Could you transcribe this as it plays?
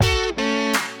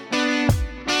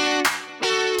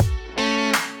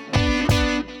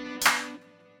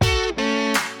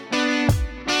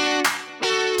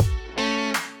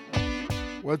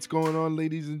What's going on,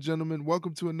 ladies and gentlemen?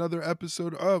 Welcome to another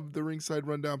episode of the Ringside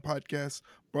Rundown podcast,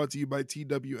 brought to you by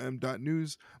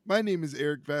TWM.news. My name is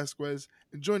Eric Vasquez,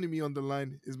 and joining me on the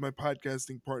line is my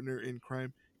podcasting partner in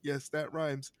crime. Yes, that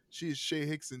rhymes. She is Shay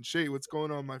Hickson. Shay, what's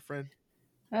going on, my friend?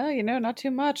 Not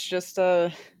too much. Just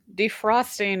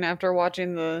defrosting after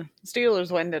watching the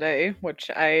Steelers win today, which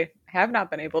I have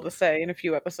not been able to say in a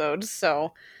few episodes.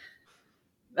 So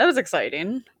that was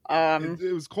exciting.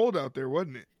 It was cold out there,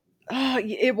 wasn't it?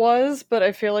 It was, but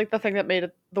I feel like the thing that made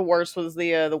it the worst was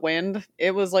the wind.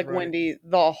 It was like Right. windy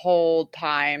the whole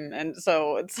time, and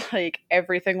so it's like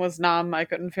everything was numb. I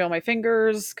couldn't feel my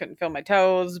fingers, couldn't feel my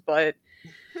toes, but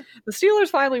the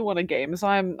Steelers finally won a game, so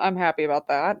I'm happy about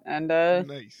that. And I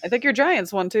think Nice. your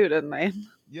Giants won too, didn't they?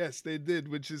 Yes, they did,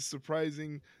 which is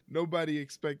surprising. Nobody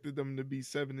expected them to be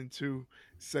 7-2,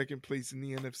 second place in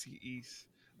the NFC East.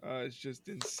 It's just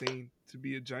insane to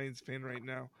be a Giants fan right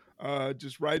now.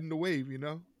 Just riding the wave.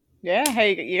 Yeah,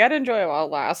 hey, you gotta enjoy it while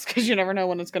it lasts, because you never know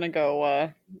when it's gonna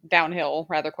go downhill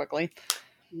rather quickly.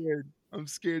 Scared. I'm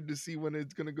scared to see when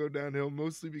it's gonna go downhill,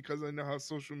 mostly because I know how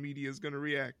social media is gonna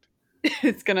react.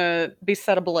 It's gonna be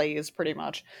set ablaze, pretty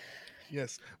much.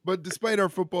 Yes, but despite our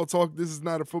football talk, this is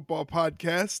not a football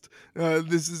podcast.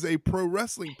 This is a pro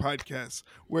wrestling podcast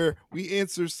where we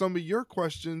answer some of your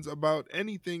questions about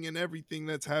anything and everything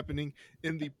that's happening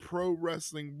in the pro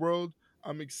wrestling world.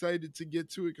 I'm excited to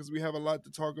get to it because we have a lot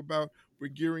to talk about. We're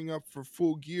gearing up for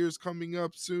Full Gears coming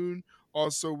up soon.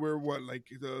 Also, we're like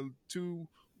 2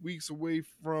 weeks away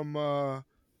from a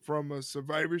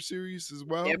Survivor Series as Yep,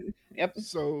 well. yep.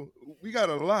 So we got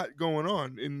a lot going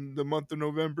on in the month of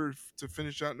November to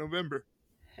finish out November.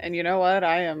 And you know what?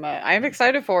 I am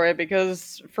excited for it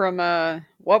because from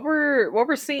what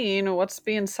we're seeing, what's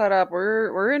being set up,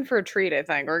 we're in for a treat. I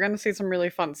think we're gonna see some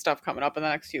really fun stuff coming up in the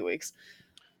next few weeks.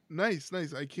 Nice,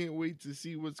 nice. I can't wait to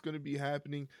see what's going to be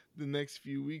happening the next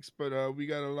few weeks, but we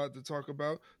got a lot to talk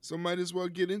about, so might as well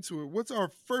get into it. What's our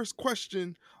first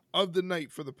question of the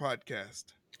night for the podcast?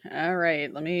 All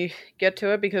right, let me get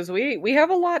to it because we have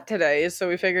a lot today, so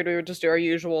we figured we would just do our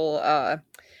usual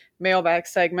mailbag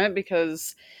segment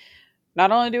because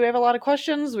not only do we have a lot of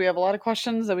questions, we have a lot of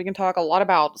questions that we can talk a lot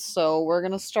about. So we're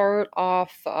gonna start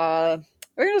off.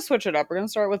 We're gonna switch it up. We're gonna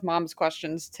start with Mom's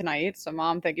questions tonight. So,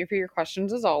 Mom, thank you for your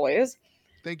questions as always.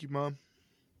 Thank you, Mom.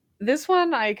 This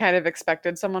one I kind of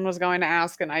expected someone was going to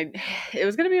ask, and it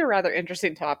was going to be a rather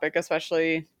interesting topic,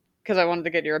 especially because I wanted to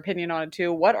get your opinion on it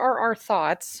too. What are our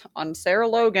thoughts on Sarah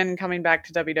Logan coming back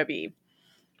to WWE?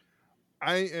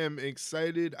 I am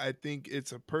excited. I think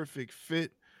it's a perfect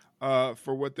fit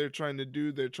for what they're trying to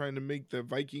do. They're trying to make the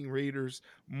Viking Raiders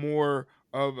more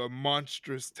of a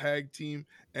monstrous tag team.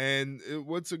 And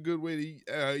what's a good way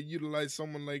to utilize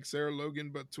someone like Sarah Logan,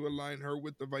 but to align her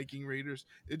with the Viking Raiders?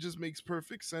 It just makes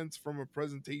perfect sense from a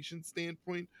presentation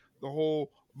standpoint. The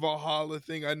whole Valhalla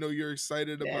thing. I know you're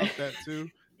excited Yeah, about that too.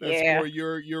 That's yeah. more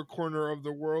your corner of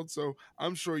the world. So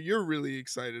I'm sure you're really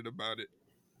excited about it.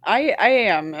 I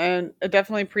am, and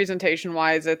definitely presentation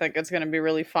wise, I think it's going to be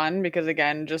really fun because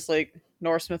again, just like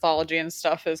Norse mythology and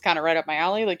stuff is kind of right up my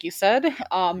alley, like you said.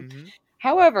 Hmm.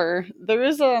 However, there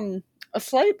is a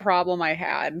slight problem I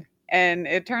had, and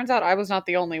it turns out I was not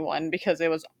the only one because it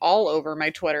was all over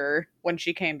my Twitter when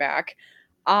she came back.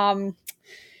 Um,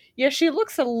 yeah, she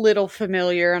looks a little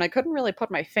familiar, and I couldn't really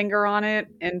put my finger on it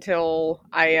until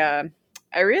I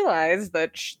realized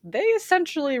that they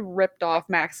essentially ripped off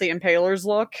Maxie Impaler's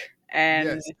look,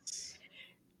 and Yes.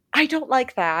 I don't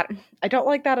like that. I don't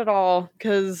like that at all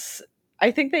because I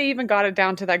think they even got it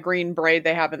down to that green braid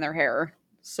they have in their hair.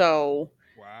 So,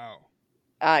 Wow.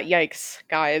 yikes,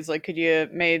 guys! Like, could you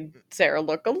made Sarah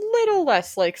look a little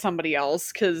less like somebody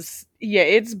else? Because yeah,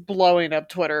 it's blowing up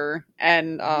Twitter,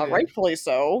 and Yeah. rightfully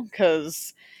so.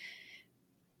 Because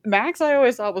Max, I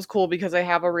always thought was cool because they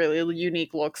have a really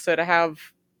unique look. So to have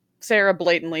Sarah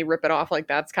blatantly rip it off like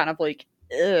that's kind of like,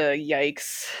 ugh,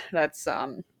 yikes. That's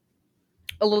a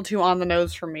little too on the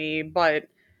nose for me. But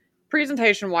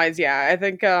presentation wise, yeah, I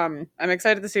think I'm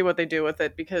excited to see what they do with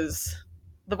it because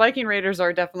the Viking Raiders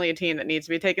are definitely a team that needs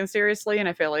to be taken seriously, and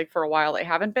I feel like for a while they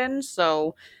haven't been.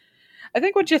 So I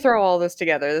think once you throw all this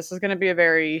together, this is going to be a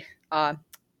very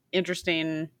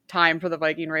interesting time for the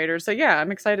Viking Raiders. So yeah,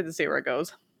 I'm excited to see where it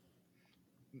goes.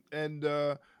 And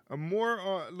more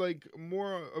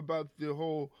more about the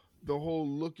whole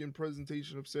look and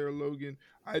presentation of Sarah Logan.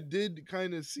 I did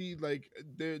kind of see like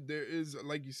there is,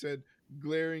 like you said,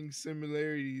 glaring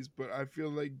similarities, but I feel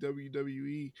like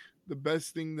WWE, the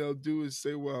best thing they'll do is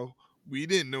say, well, we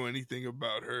didn't know anything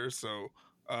about her, so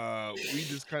we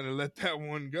just kind of let that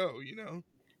one go.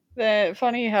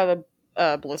 Funny how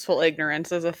the blissful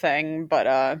ignorance is a thing,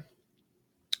 but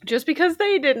just because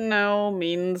they didn't know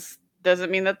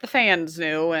doesn't mean that the fans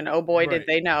knew, and oh boy did Right.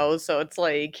 they know. So it's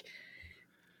like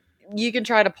you can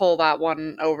try to pull that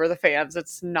one over the fans.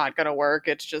 It's not gonna work.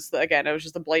 It's just, again, it was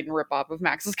just a blatant ripoff of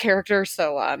Max's character.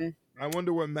 So I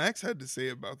wonder what Max had to say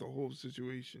about the whole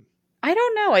situation. I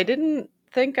don't know. I didn't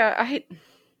think I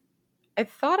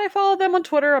thought I followed them on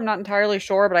Twitter. I'm not entirely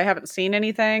sure, but I haven't seen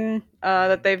anything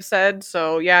that they've said.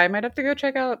 So yeah, I might have to go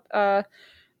check out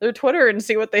their Twitter and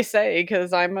see what they say,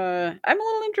 because I'm a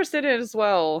little interested in it as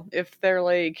well. If they're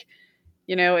like,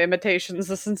 imitation's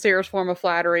the sincerest form of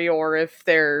flattery, or if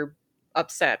they're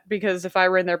upset. Because if I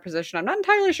were in their position, I'm not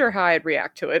entirely sure how I'd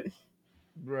react to it.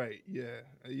 Right. Yeah.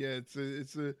 Yeah.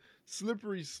 It's a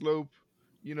slippery slope.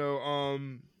 You know.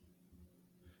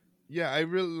 Yeah. I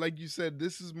really, like you said,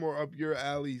 this is more up your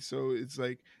alley. So it's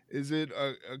like, is it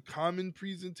a common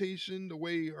presentation the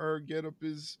way her getup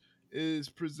is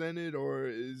presented, or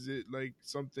is it like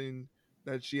something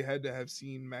that she had to have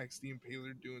seen Maxine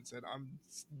Paler do and said, "I'm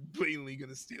blatantly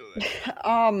gonna steal that."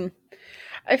 um,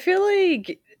 I feel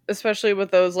like, especially with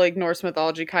those like Norse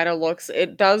mythology kind of looks,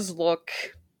 it does look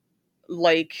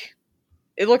like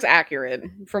it looks accurate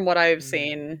from what I've Mhm.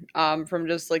 seen, from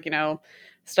just like,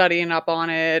 studying up on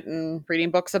it and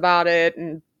reading books about it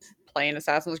and playing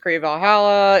Assassin's Creed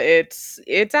Valhalla. It's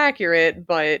accurate,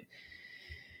 but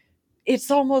it's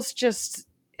almost just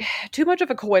too much of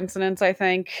a coincidence, I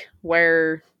think,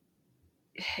 where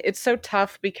it's so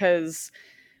tough because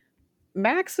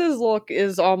Max's look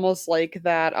is almost like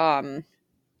that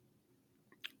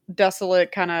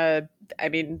desolate kind of, I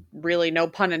mean, really no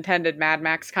pun intended, Mad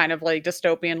Max kind of like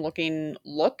dystopian looking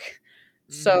look.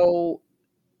 Mhm. So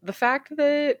the fact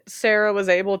that Sarah was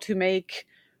able to make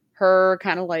her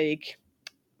kind of like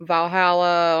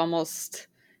Valhalla, almost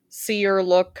seer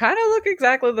look, kind of look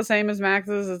exactly the same as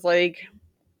Max's, is like,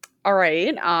 all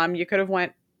right, you could have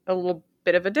went a little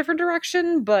bit of a different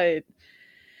direction, but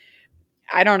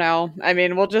I don't know. I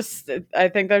mean, I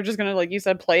think they're just gonna, like you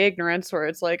said, play ignorance, where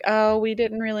it's like, oh, we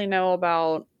didn't really know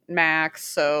about Max,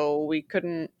 so we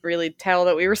couldn't really tell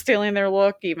that we were stealing their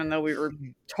look, even though we were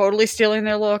totally stealing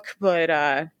their look. But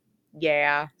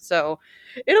yeah. So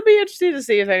it'll be interesting to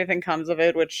see if anything comes of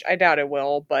it, which I doubt it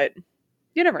will, but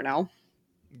you never know.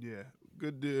 Yeah,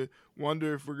 good to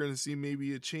wonder if we're going to see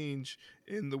maybe a change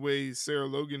in the way Sarah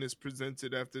Logan is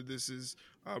presented after this is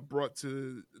brought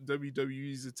to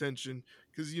WWE's attention,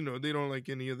 because they don't like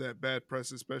any of that bad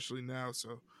press, especially now.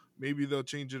 So maybe they'll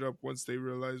change it up once they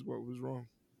realize what was wrong.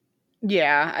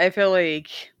 Yeah, I feel like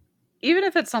even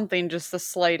if it's something just the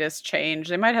slightest change,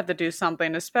 they might have to do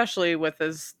something, especially with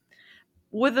as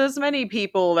many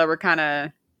people that were kind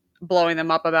of blowing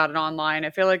them up about it online. I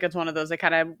feel like it's one of those that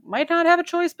kind of might not have a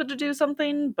choice but to do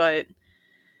something, but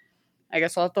I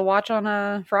guess I'll have to watch on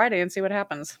a Friday and see what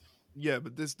happens. Yeah,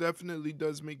 but this definitely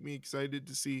does make me excited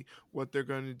to see what they're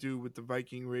going to do with the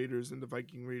Viking Raiders, and the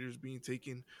Viking Raiders being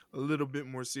taken a little bit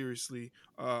more seriously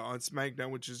on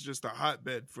SmackDown, which is just a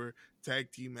hotbed for tag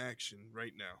team action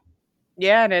right now.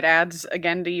 Yeah, and it adds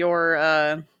again to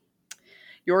your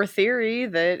theory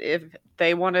that if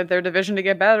they wanted their division to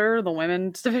get better, the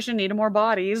women's division needed more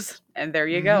bodies, and there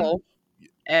you Mm-hmm. go. Yep,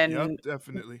 And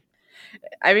definitely.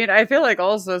 I mean, I feel like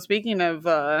also, speaking of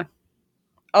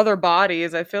other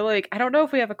bodies, I feel like, I don't know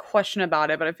if we have a question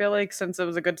about it, but I feel like since it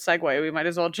was a good segue, we might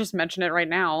as well just mention it right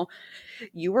now.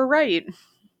 You were right,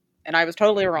 and I was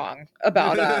totally wrong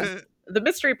about the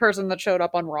mystery person that showed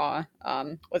up on Raw.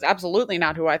 Was absolutely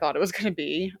not who I thought it was going to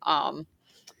be.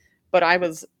 But I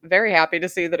was very happy to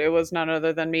see that it was none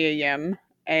other than Mia Yim,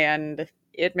 and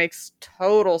it makes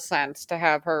total sense to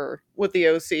have her with the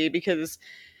OC, because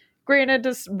granted,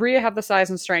 does Rhea have the size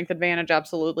and strength advantage?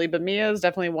 Absolutely, but Mia is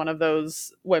definitely one of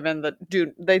those women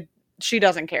that she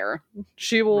doesn't care.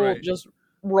 She will Right. just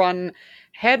run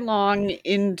headlong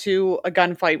into a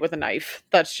gunfight with a knife.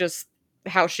 That's just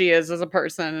how she is as a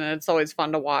person, and it's always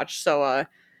fun to watch. So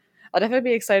I'll definitely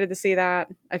be excited to see that.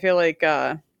 I feel like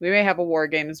we may have a War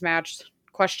Games match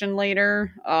question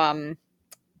later.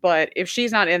 But if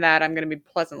she's not in that, I'm going to be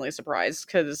pleasantly surprised,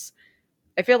 because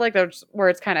I feel like that's where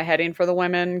it's kind of heading for the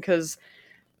women. Because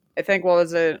I think, what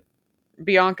was it?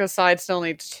 Bianca's side still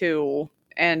needs two,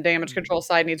 and Damage Mhm. Control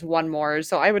side needs one more.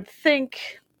 So I would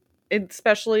think,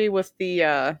 especially with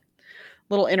the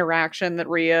little interaction that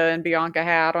Rhea and Bianca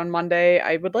had on Monday,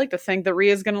 I would like to think that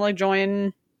Rhea's going to like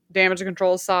join Damage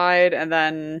Control side, and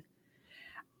then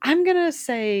I'm gonna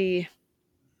say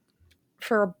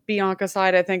for Bianca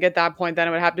side, I think at that point then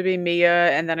it would have to be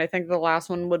Mia, and then I think the last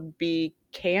one would be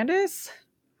Candice.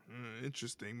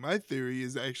 Interesting. My theory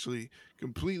is actually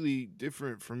completely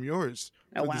different from yours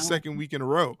Oh for the wow, second week in a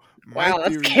row. My wow, that's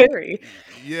theory, scary.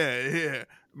 yeah, yeah.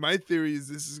 My theory is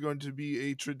this is going to be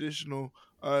a traditional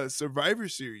Survivor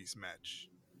Series match.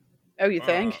 Oh, you Uh,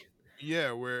 think?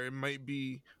 yeah, where it might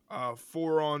be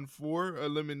 4-on-4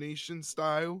 elimination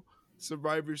style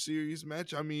Survivor Series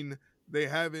match. I mean, they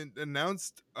haven't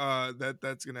announced that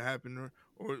that's gonna happen,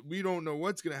 or we don't know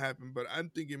what's gonna happen. But I'm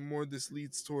thinking more this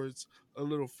leads towards a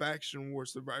little faction war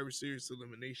Survivor Series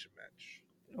elimination match.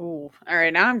 Ooh, all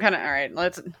right. Now I'm kind of all right.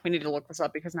 We need to look this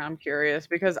up because now I'm curious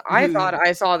because I thought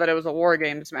I saw that it was a War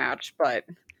Games match, but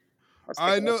let's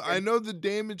take a look I here. know the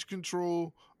Damage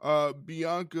Control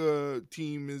Bianca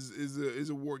team is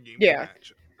a War Games Yeah.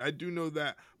 match. I do know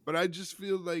that, but I just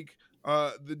feel like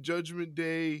the Judgment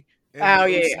Day and the Oh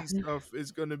yeah, OC yeah. stuff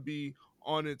is going to be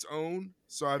on its own.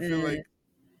 So Mm,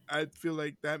 I feel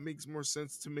like that makes more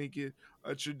sense to make it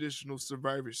a traditional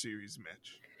Survivor Series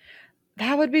match.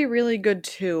 that would be really good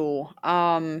too.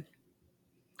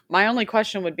 My only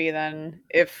question would be then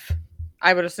if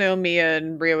I would assume Mia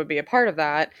and Rhea would be a part of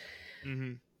that.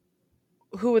 Hmm.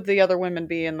 Who would the other women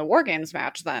be in the War Games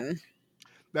match then?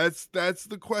 That's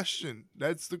the question.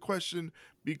 That's the question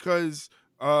because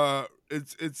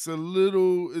it's a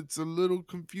little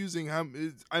confusing.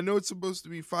 I know it's supposed to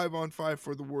be 5-on-5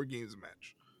 for the War Games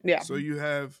match. Yeah. So you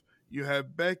have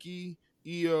Becky,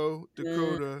 Io,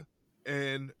 Mm, Dakota,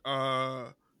 and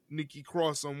Nikki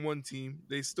Cross on one team.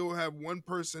 They still have one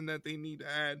person that they need to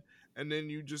add, and then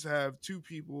you just have two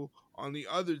people on the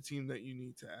other team that you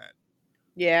need to add.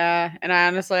 yeah, and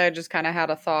I just kind of had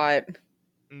a thought.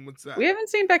 And what's We that? haven't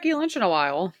seen Becky Lynch in a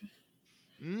while.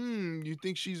 You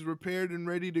think she's repaired and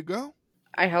ready to go?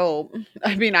 I hope.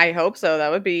 I mean, I hope so. That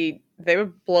would be they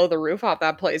would blow the roof off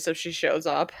that place if she shows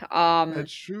up.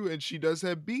 That's true, and she does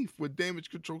have beef with Damage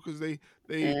Control because they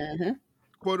Mhm.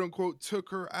 quote unquote took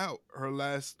her out her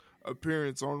last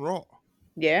appearance on Raw.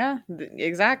 Yeah,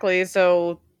 exactly.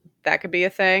 So that could be a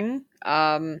thing.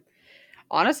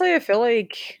 Honestly, I feel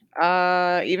like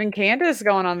even Candace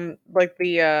going on like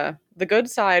the good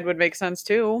side would make sense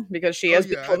too because she Oh has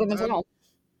beef yeah, with them as well.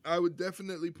 I would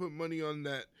definitely put money on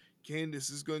that.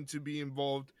 Candice is going to be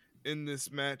involved in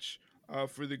this match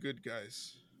for the good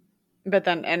guys. But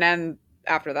then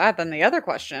after that, then the other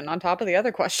question on top of the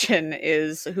other question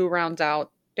is who rounds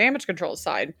out damage control's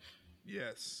side.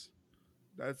 Yes,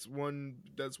 that's one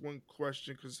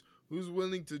question because who's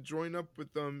willing to join up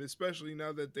with them, especially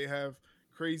now that they have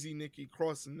crazy Nikki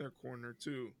Cross in their corner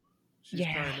too. She's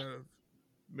Yeah. kind of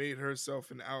made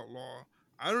herself an outlaw.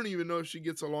 I don't even know if she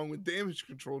gets along with Damage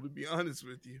Control, to be honest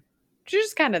with you. She's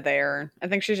just kind of there. I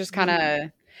think she's just kind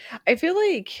of. I feel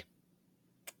like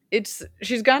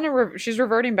she's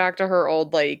reverting back to her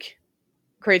old like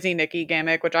crazy Nikki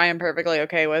gimmick, which I am perfectly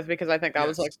okay with because I think that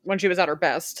was Yes. like when she was at her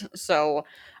best. So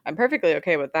I'm perfectly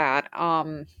okay with that.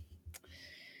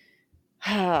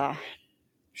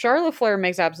 Charlotte Flair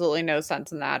makes absolutely no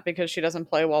sense in that because she doesn't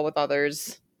play well with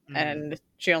others Hmm. and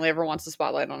she only ever wants the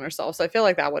spotlight on herself. So I feel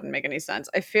like that wouldn't make any sense.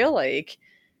 I feel like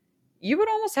you would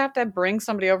almost have to bring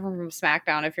somebody over from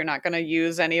SmackDown if you're not going to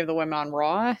use any of the women on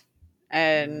Raw.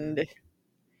 Hmm. And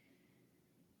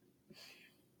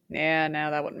yeah,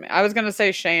 no, that wouldn't. I was gonna say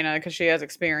Shayna because she has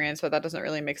experience, but that doesn't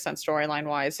really make sense storyline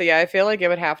wise. So yeah, I feel like it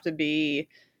would have to be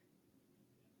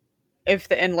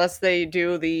unless they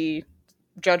do the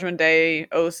Judgment Day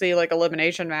OC like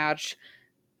elimination match.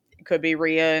 It could be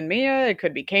Rhea and Mia. It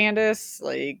could be Candice.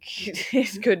 Like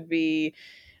it could be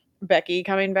Becky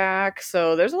coming back.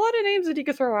 So there's a lot of names that you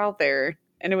could throw out there,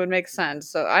 and it would make sense.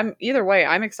 So I'm either way.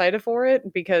 I'm excited for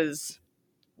it because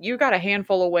you got a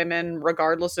handful of women,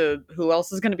 regardless of who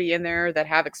else is going to be in there, that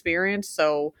have experience.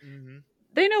 So Hmm.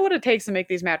 they know what it takes to make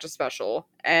these matches special.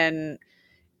 And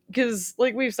because,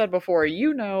 like we've said before,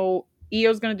 Io's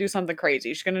going to do something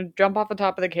crazy. She's going to jump off the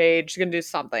top of the cage. She's going to do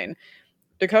something.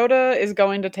 Dakota is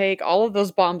going to take all of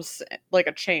those bumps like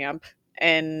a champ.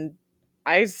 And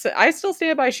I still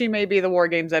stand by she may be the War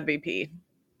Games MVP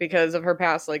because of her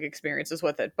past like experiences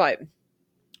with it. But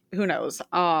who knows?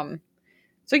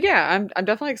 So yeah, I'm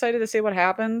definitely excited to see what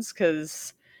happens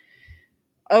because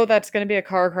that's going to be a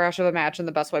car crash of a match in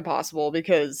the best way possible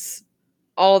because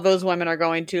all of those women are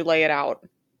going to lay it out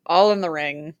all in the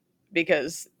ring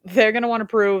because they're going to want to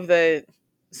prove that,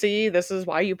 see, this is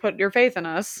why you put your faith in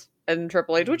us and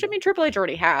Triple H, which I Hmm. mean, Triple H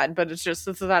already had, but it's just,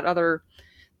 this is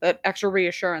that extra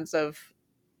reassurance of,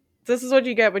 this is what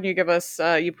you get when you give us,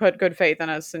 you put good faith in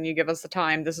us and you give us the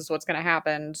time. This is what's going to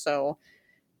happen. So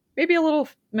maybe a little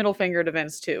middle finger to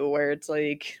Vince too, where it's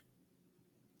like,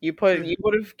 you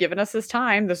would have given us this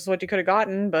time. This is what you could have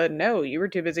gotten, but no, you were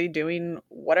too busy doing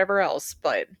whatever else.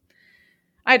 But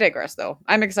I digress though.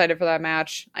 I'm excited for that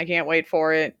match. I can't wait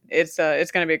for it. It's going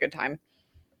to be a good time.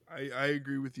 I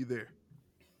agree with you there.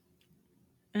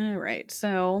 All right.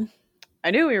 So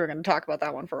I knew we were going to talk about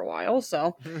that one for a while.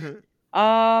 So,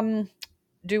 um,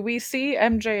 do we see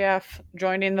MJF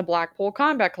joining the Blackpool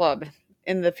Combat Club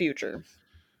in the future?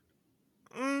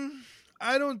 Mm,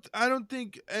 I don't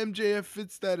think MJF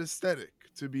fits that aesthetic,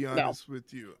 to be No. honest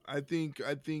with you. I think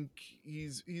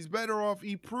he's better off.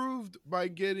 He proved by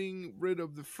getting rid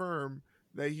of the firm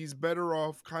that he's better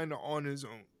off kind of on his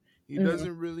own. He Hmm.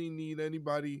 doesn't really need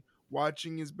anybody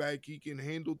watching his back. He can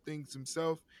handle things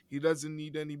himself. He doesn't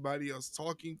need anybody else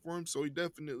talking for him, so he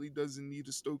definitely doesn't need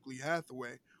a Stokely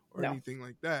Hathaway or No. anything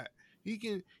like that.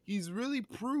 He's really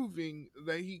proving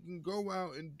that he can go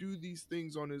out and do these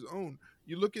things on his own.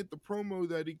 You look at the promo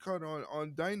that he cut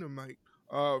on Dynamite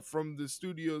from the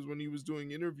studios when he was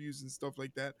doing interviews and stuff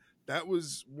like that. That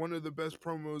was one of the best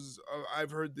promos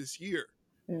I've heard this year.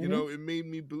 You Hmm. know, it made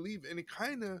me believe, and it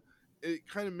kind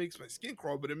of makes my skin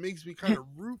crawl, but it makes me kind of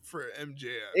root for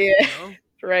MJF. Yeah. You know,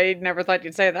 Right. Never thought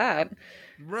you'd say that.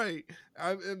 right?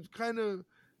 I'm kind of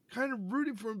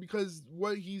rooting for him because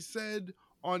what he said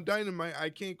on Dynamite, I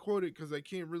can't quote it because I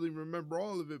can't really remember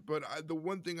all of it. But the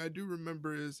one thing I do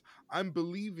remember is I'm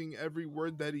believing every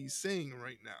word that he's saying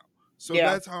right now. So Yeah.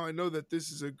 that's how I know that this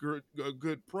is a good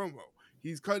promo.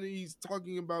 He's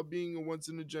talking about being a once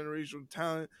in a generational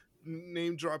talent,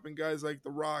 name dropping guys like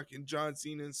The Rock and John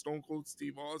Cena and Stone Cold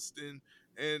Steve Austin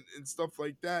and stuff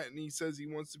like that. And he says he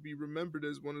wants to be remembered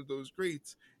as one of those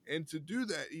greats. And to do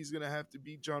that, he's gonna have to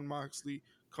beat John Moxley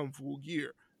come full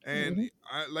gear. And Hmm.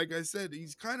 like I said,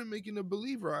 he's kind of making a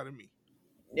believer out of me.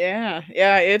 Yeah.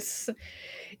 Yeah. It's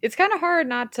kind of hard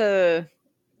not to,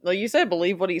 like you said,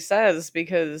 believe what he says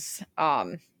because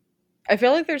I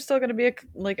feel like there's still going to be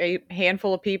a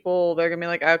handful of people. They're going to be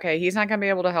like, okay, he's not going to be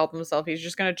able to help himself. He's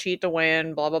just going to cheat to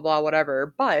win, blah blah blah,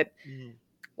 whatever. But Mhm.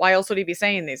 why else would he be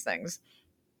saying these things?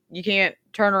 You can't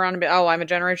turn around and be, oh, I'm a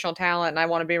generational talent and I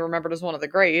want to be remembered as one of the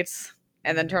greats,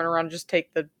 and then Mhm. turn around and just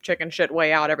take the chicken shit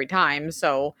way out every time.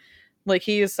 So, like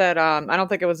he said, I don't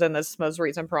think it was in this most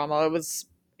recent promo. It was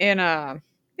in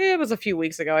it was a few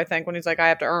weeks ago, I think, when he's like, I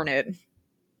have to earn it.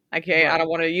 I Right. don't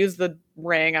want to use the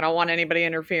ring. I don't want anybody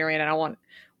interfering. I don't want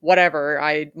whatever.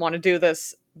 I want to do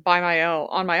this by my own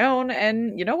on my own.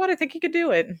 And you know what? I think he could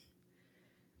do it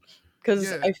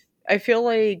because Yeah. I feel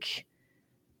like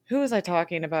who was I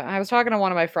talking about? I was talking to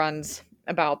one of my friends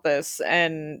about this,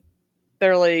 and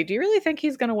they're like, "Do you really think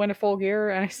he's going to win a full gear?"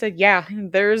 And I said, "Yeah.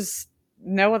 There's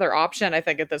no other option. I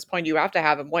think at this point you have to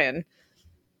have him win."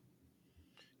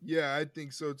 Yeah, I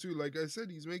think so too. Like I said,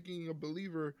 he's making a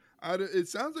believer out of it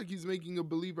sounds like he's making a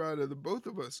believer out of the both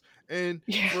of us. And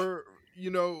Yeah. for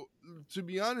to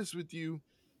be honest with you,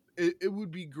 it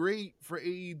would be great for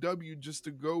AEW just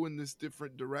to go in this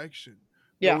different direction.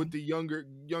 Go Yeah. with the younger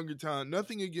talent.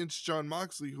 Nothing against John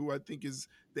Moxley, who I think is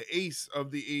the ace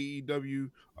of the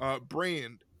AEW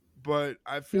brand, but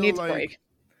I He feel needs a like break.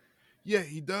 yeah,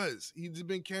 he does. He's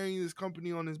been carrying this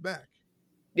company on his back.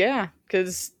 Yeah,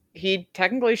 because he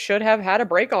technically should have had a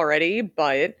break already,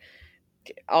 but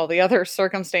all the other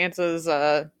circumstances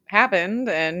happened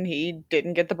and he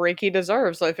didn't get the break he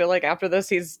deserves. So I feel like after this,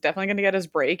 he's definitely going to get his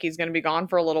break. He's going to be gone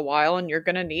for a little while, and you're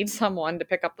going to need someone to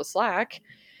pick up the slack.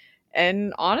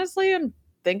 And honestly, I'm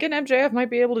thinking MJF might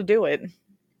be able to do it.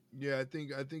 Yeah, I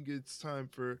think it's time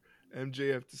for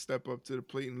MJF to step up to the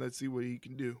plate and let's see what he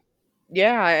can do.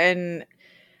 Yeah, and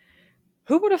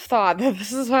who would have thought that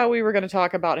this is how we were going to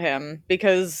talk about him?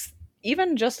 Because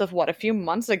even just of what, a few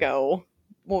months ago,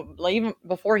 well, like even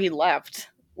before he left,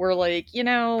 we're like,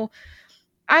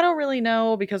 I don't really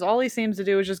know because all he seems to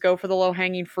do is just go for the low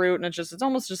hanging fruit, and it's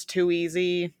almost just too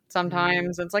easy Mhm.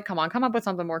 sometimes. It's like, come on, come up with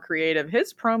something more creative.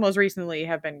 His promos recently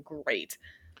have been great.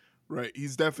 Right,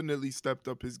 he's definitely stepped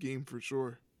up his game for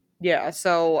sure. Yeah,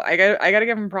 so I got to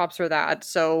give him props for that.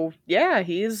 So yeah,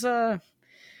 he's I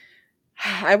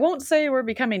won't say we're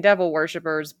becoming devil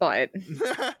worshippers, but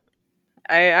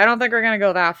I don't think we're gonna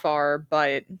go that far.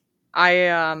 But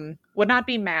I would not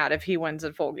be mad if he wins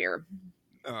at Full Gear.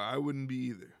 I wouldn't be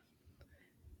either.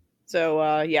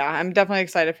 So yeah, I'm definitely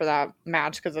excited for that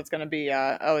match because it's gonna be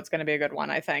it's gonna be a good one,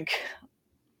 I think.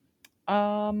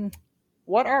 Um,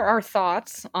 what are our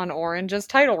thoughts on Orange's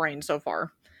title reign so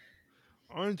far?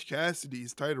 Orange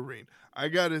Cassidy's title reign. I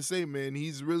gotta say, man,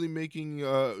 he's really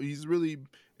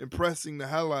impressing the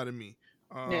hell out of me.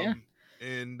 Yeah,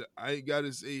 And I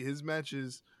gotta say, his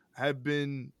matches have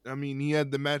been. I mean, he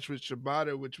had the match with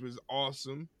Shibata, which was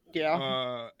awesome. yeah,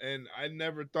 And I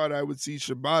never thought I would see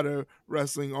Shibata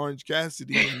wrestling Orange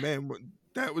Cassidy, and man,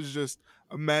 that was just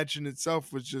a match in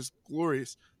itself. Was just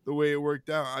glorious the way it worked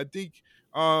out. I think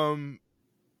um,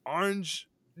 Orange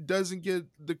doesn't get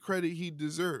the credit he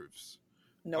deserves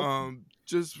nope,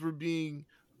 just for being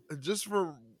just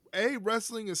for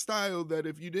wrestling a style that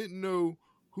if you didn't know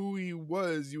who he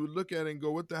was, you would look at it and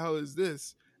go, "What the hell is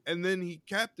this?" And then he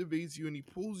captivates you and he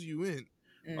pulls you in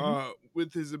Hmm.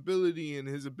 with his ability and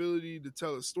his ability to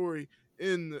tell a story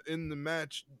in the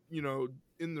match.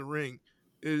 In the ring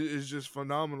is just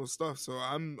phenomenal stuff. So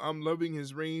I'm loving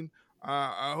his reign.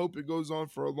 I hope it goes on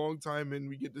for a long time and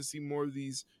we get to see more of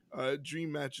these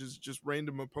dream matches, just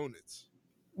random opponents.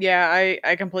 Yeah,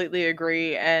 I completely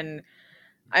agree, and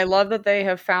I love that they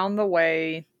have found the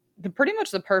way, pretty much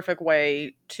the perfect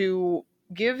way to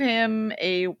give him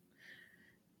a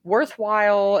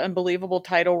worthwhile and believable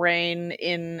title reign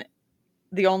in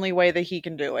the only way that he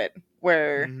can do it,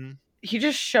 where Mm-hmm. he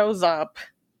just shows up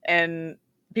and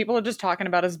people are just talking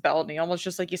about his belt, and he almost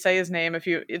just like, you say his name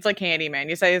it's like Candyman,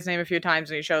 you say his name a few times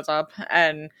and he shows up,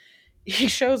 and he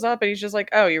shows up and he's just like,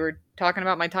 oh, you were talking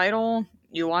about my title,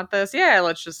 you want this, yeah,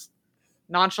 let's just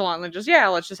nonchalantly just, yeah,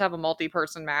 let's just have a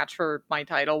multi-person match for my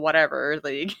title, whatever.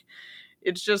 Like,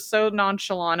 it's just so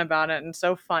nonchalant about it and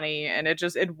so funny, and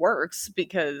it works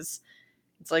because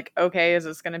it's like, okay, is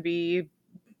this going to be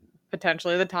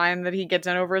potentially the time that he gets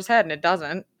in over his head? And it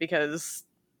doesn't, because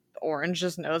Orange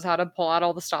just knows how to pull out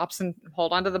all the stops and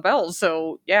hold on to the bells.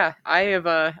 So yeah, I've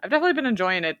definitely been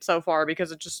enjoying it so far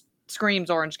because it just screams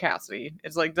Orange Cassidy.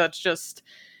 It's like, that's just,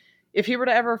 if he were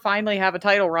to ever finally have a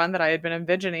title run that I had been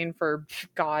envisioning for,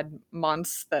 God,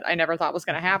 months, that I never thought was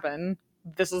going to happen,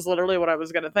 this is literally what I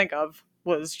was going to think of,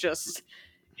 was just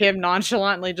him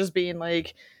nonchalantly just being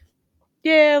like,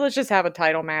 yeah, let's just have a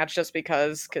title match just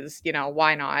because,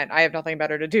 why not? I have nothing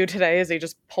better to do today, as he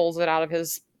just pulls it out of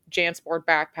his Jansport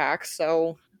backpack.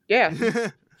 So, yeah,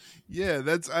 Yeah,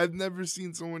 that's I've never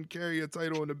seen someone carry a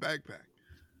title in a backpack.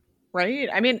 right?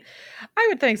 I mean, I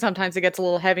would think sometimes it gets a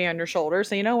little heavy on your shoulders.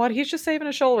 So, you know what? He's just saving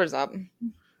his shoulders up.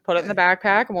 Put it in the Hey,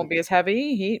 backpack, it won't be as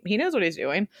heavy. He knows what he's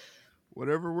doing.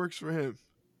 whatever works for him.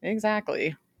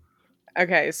 Exactly.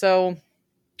 Okay, so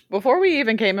before we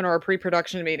even came into our pre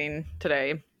production meeting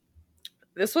today,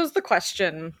 this was the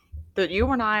question that you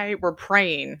and I were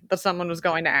praying that someone was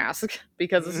going to ask,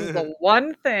 because this is the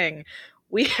one thing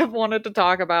we have wanted to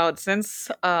talk about since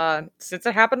it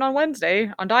happened on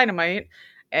Wednesday on Dynamite.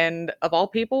 And of all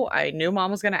people, I knew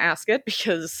Mom was going to ask it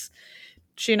because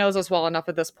she knows us well enough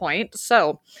at this point.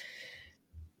 So,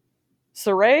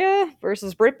 Saraya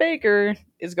versus Britt Baker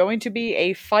is going to be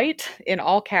a fight in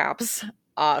all caps.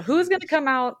 Who's going to come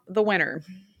out the winner?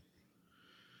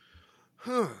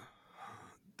 Huh.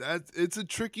 It's a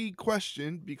tricky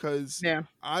question because Yeah.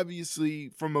 obviously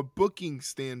from a booking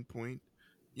standpoint,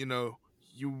 you know,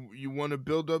 you want to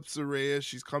build up Saraya.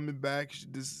 She's coming back.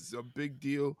 This is a big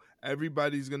deal.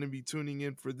 Everybody's going to be tuning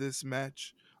in for this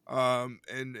match,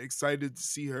 and excited to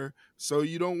see her. So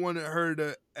you don't want her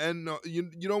to end. You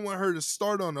don't want her to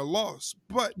start on a loss,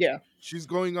 but Yeah. she's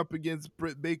going up against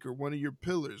Britt Baker, one of your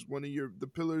pillars,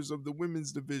 the pillars of the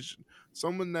women's division,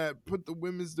 someone that put the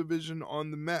women's division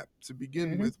on the map to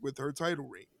begin Hmm. with her title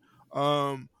reign.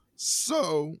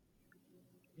 So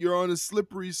you're on a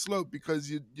slippery slope because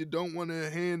you don't want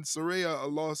to hand Saraya a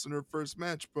loss in her first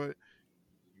match, but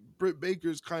Britt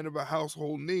Baker's kind of a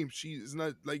household name. She is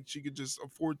not like she could just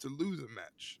afford to lose a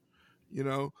match.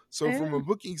 So from Yeah. a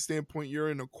booking standpoint, you're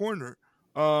in a corner.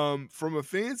 From a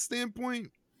fan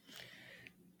standpoint,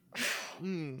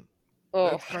 Oh,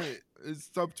 that's kind of it's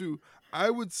tough too. I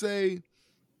would say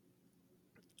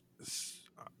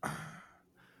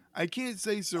I can't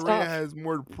say it's Saraya tough. has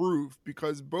more to prove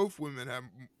because both women have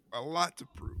a lot to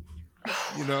prove.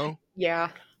 You know, Yeah,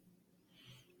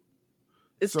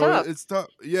 it's so tough. it's tough.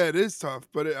 Yeah, it is tough,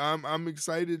 but I'm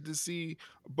excited to see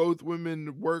both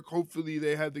women work. Hopefully,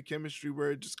 they have the chemistry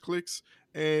where it just clicks,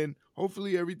 and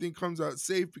hopefully everything comes out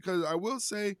safe. Because I will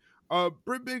say,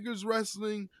 Britt Baker's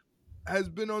wrestling has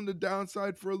been on the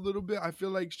downside for a little bit. I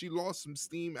feel like she lost some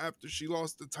steam after she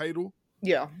lost the title.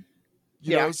 Yeah,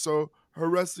 yeah. So her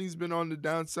wrestling's been on the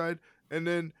downside. And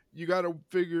then you got to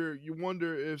you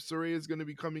wonder if Saraya is going to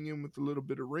be coming in with a little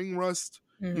bit of ring rust.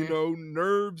 Hmm.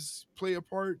 Nerves play a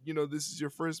part. This is your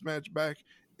first match back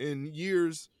in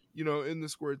years, in the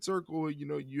squared circle.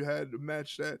 You had a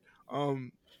match that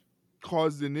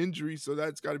caused an injury. So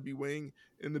that's got to be weighing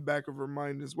in the back of her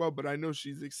mind as well. But I know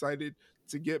she's excited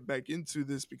to get back into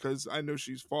this because I know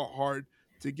she's fought hard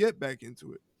to get back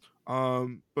into it.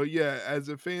 But yeah, as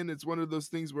a fan, it's one of those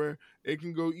things where it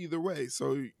can go either way.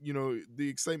 So, the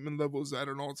excitement level is at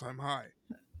an all time high.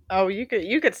 Oh, you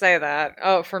could say that.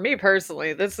 Oh, for me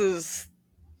personally, this is.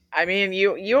 I mean,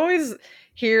 you always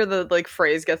hear the like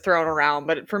phrase get thrown around,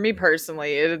 but for me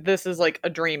personally, this is like a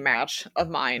dream match of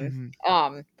mine.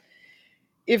 Mm-hmm.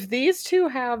 If these two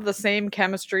have the same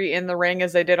chemistry in the ring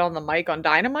as they did on the mic on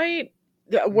Dynamite,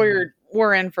 Yeah,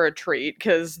 we're in for a treat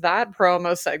because that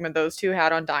promo segment those two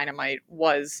had on Dynamite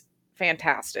was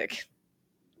fantastic.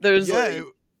 There's Yeah,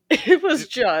 like it was it,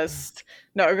 just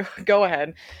no. Go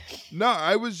ahead. no,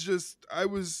 I was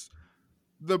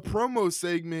the promo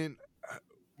segment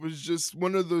was just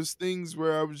one of those things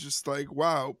where I was just like,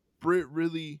 wow, Britt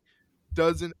really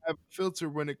doesn't have a filter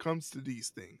when it comes to these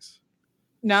things.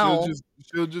 She'll No, just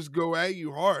she'll just go at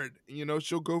you hard,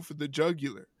 she'll go for the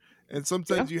jugular. And yeah,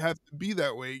 sometimes you have to be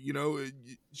that way,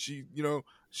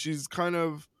 she's kind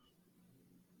of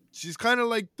she's kind of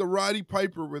like the Roddy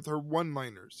Piper with her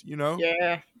one-liners,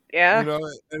 yeah, yeah.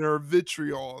 and her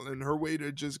vitriol and her way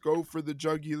to just go for the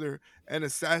jugular and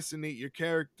assassinate your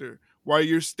character while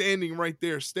you're standing right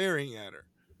there staring at her,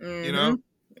 you know?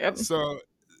 Mm-hmm. Yep. So,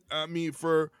 I mean,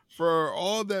 for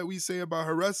all that we say about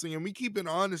her wrestling, and we keep it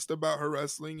honest about her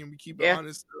wrestling, and we keep it Yeah.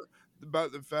 honest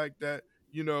about the fact that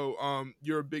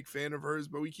you're a big fan of hers,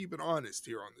 but we keep it honest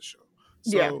here on the show.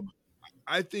 Yeah. So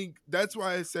I think that's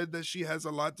why I said that she has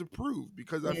a lot to prove,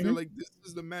 because I feel Mm-hmm. like this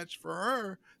is the match for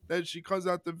her, that she comes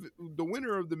out the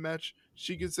winner of the match.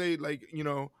 She can say, like,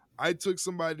 I took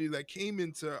somebody that came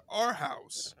into our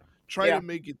house, try Yeah. to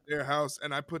make it their house,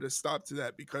 and I put a stop to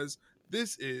that because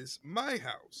this is my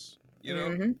house,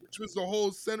 Mm-hmm. which was the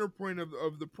whole center point of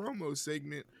the promo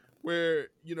segment, where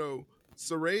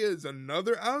Saraya is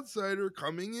another outsider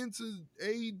coming into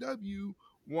AEW,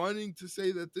 wanting to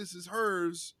say that this is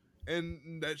hers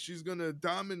and that she's gonna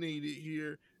dominate it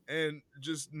here, and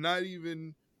just not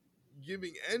even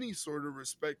giving any sort of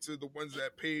respect to the ones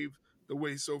that paved the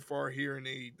way so far here in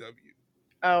AEW.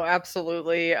 Oh,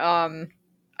 absolutely.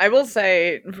 I will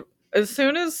say, as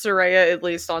soon as Soraya, at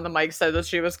least on the mic, said that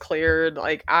she was cleared,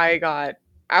 like I got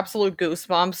absolute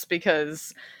goosebumps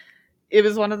because it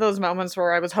was one of those moments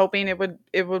where I was hoping it would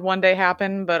one day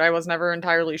happen, but I was never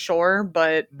entirely sure.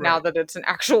 But now Right. that it's an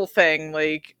actual thing,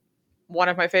 like one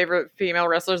of my favorite female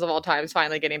wrestlers of all time is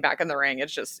finally getting back in the ring.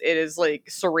 It is like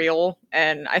surreal,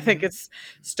 and I think Mm-hmm. it's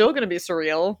still going to be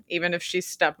surreal even if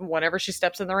whenever she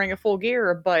steps in the ring at Full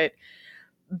Gear. But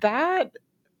that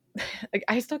like,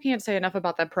 I still can't say enough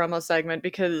about that promo segment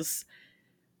because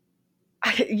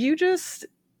you just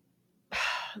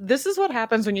this is what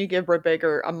happens when you give Britt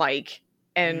Baker a mic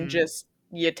and Mm-hmm. just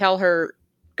you tell her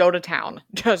go to town.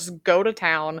 Just go to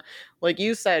town. Like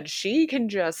you said, she can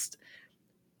just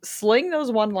sling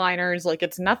those one-liners like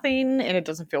it's nothing and it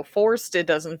doesn't feel forced. It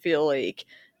doesn't feel like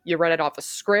you read it off a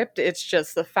script. It's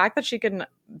just the fact that she can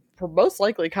most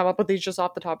likely come up with these just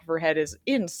off the top of her head is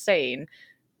insane.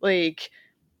 Like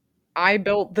I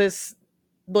built this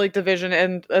like division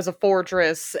and as a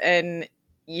fortress, and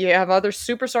you have other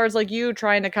superstars like you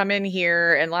trying to come in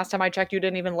here, and last time I checked you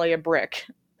didn't even lay a brick.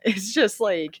 It's just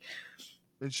like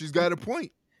And she's got a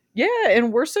point. yeah,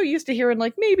 and we're so used to hearing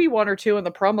like maybe one or two in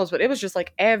the promos, but it was just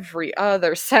like every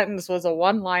other sentence was a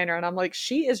one liner, and I'm like,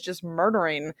 she is just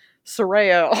murdering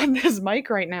Soraya on this mic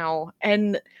right now.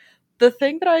 And the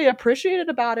thing that I appreciated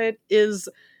about it is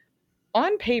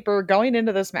on paper, going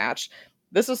into this match,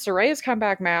 this is Soraya's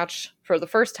comeback match for the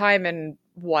first time in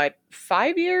what,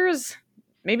 5 years?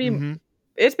 Maybe Mm-hmm.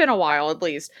 it's been a while at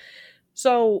least.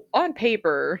 So on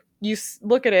paper, you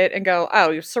look at it and go, oh,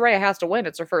 Soraya has to win.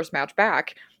 It's her first match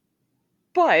back.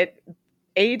 But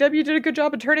AEW did a good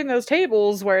job of turning those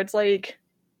tables where it's like,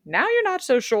 now you're not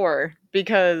so sure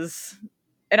because.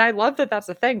 And I love that that's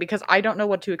the thing because I don't know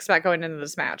what to expect going into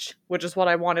this match, which is what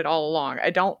I wanted all along. I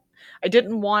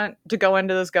didn't want to go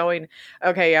into this going,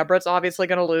 okay, yeah, Britt's obviously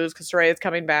going to lose because Soraya's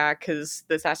coming back because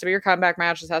this has to be your comeback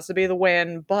match. This has to be the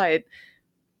win. But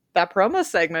that promo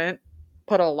segment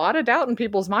put a lot of doubt in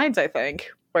people's minds, I think,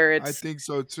 where I think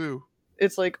so too.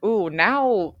 it's like, ooh,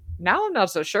 now I'm not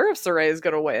so sure if Soraya's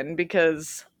going to win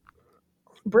because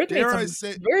Britt made Dare I some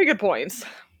say, very good points.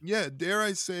 yeah, dare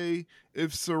I say,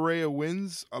 if Saraya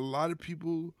wins, a lot of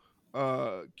people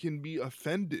can be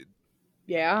offended.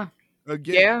 Yeah.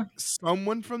 Again, Yeah.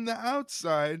 someone from the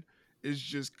outside is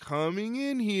just coming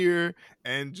in here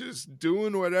and just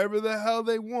doing whatever the hell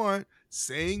they want,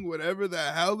 saying whatever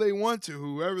the hell they want to,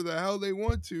 whoever the hell they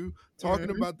want to, talking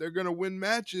Mhm. about they're going to win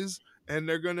matches and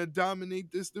they're going to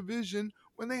dominate this division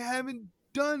when they haven't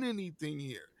done anything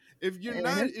here.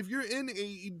 Mhm. If you're in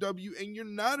AEW and you're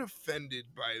not offended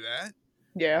by that,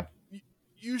 Yeah.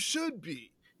 you should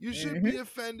be. You should Mhm. be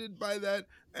offended by that.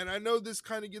 And I know this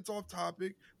kind of gets off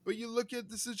topic, but you look at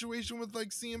the situation with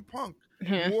like CM Punk.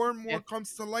 More and Yeah. more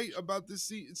comes to light about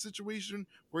this situation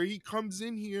where he comes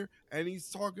in here and he's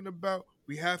talking about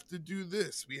we have to do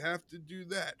this, we have to do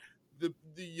that. The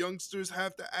youngsters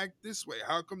have to act this way.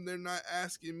 How come they're not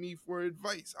asking me for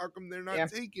advice? How come they're not Yeah.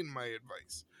 taking my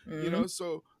advice? Mhm.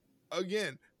 So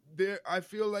again, I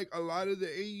feel like a lot of the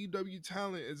AEW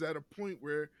talent is at a point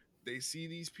where they see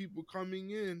these people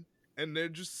coming in and they're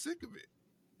just sick of it.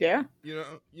 Yeah.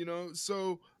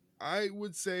 So I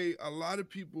would say a lot of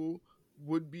people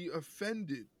would be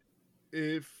offended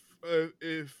if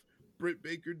Britt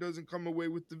Baker doesn't come away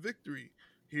with the victory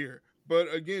here.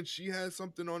 But again, she has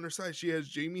something on her side. She has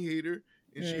Jamie Hayter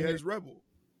and she has Rebel.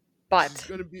 But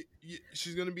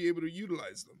she's gonna be able to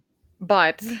utilize them.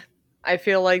 But I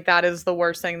feel like that is the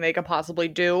worst thing they could possibly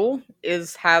do,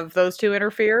 is have those two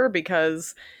interfere,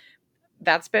 because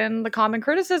that's been the common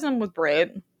criticism with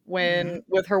Britt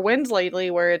with her wins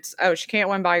lately, where it's, oh, she can't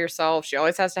win by herself. She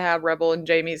always has to have Rebel and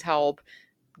Jamie's help.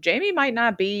 Jamie might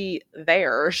not be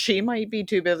there. She might be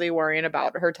too busy worrying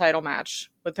about her title match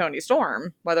with Toni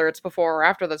Storm, whether it's before or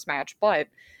after this match. But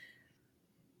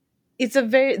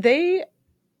they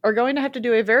are going to have to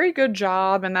do a very good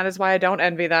job, and that is why I don't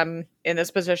envy them in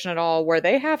this position at all, where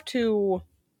they have to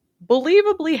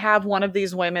believably have one of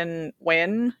these women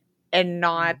win and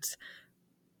not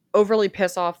overly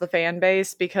piss off the fan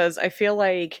base, because I feel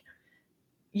like,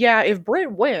 yeah, if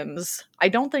Britt wins, I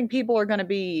don't think people are going to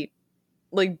be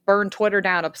like burn Twitter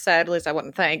down upset, at least I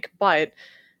wouldn't think, but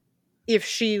if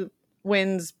she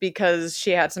wins because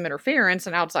she had some interference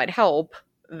and outside help,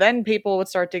 then people would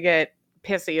start to get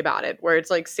pissy about it, where it's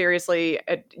like, seriously,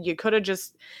 you could have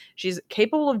just, she's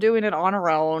capable of doing it on her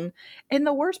own. And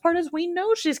the worst part is, we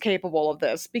know she's capable of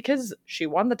this because she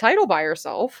won the title by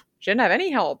herself. She didn't have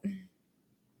any help.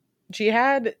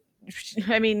 So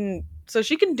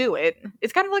she can do it.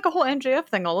 It's kind of like a whole MJF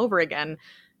thing all over again.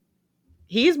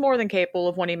 He's more than capable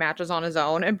of winning matches on his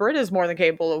own, and Britt is more than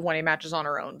capable of winning matches on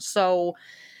her own. So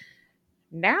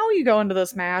now you go into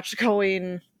this match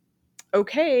going,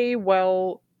 okay,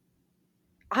 well,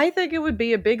 I think it would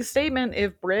be a big statement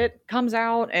if Britt comes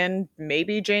out and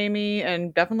maybe Jamie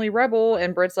and definitely Rebel,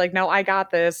 and Britt's like, no, I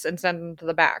got this, and send them to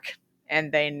the back.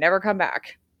 And they never come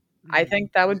back. I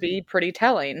think that would be pretty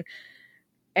telling.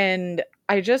 And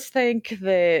I just think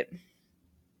that,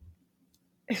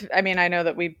 I mean, I know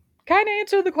that we kind of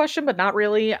answered the question, but not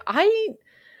really.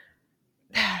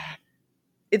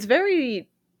 It's very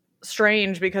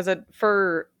strange because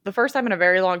for the first time in a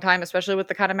very long time, especially with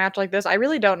the kind of match like this, I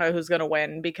really don't know who's going to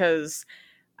win, because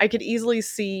I could easily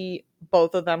see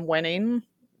both of them winning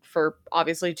for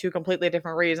obviously two completely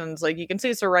different reasons. Like, you can see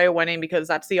Saraya winning because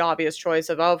that's the obvious choice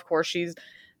of course, she's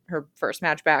her first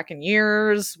match back in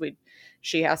years.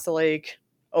 She has to like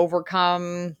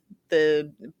overcome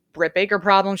the Britt Baker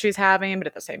problem she's having, but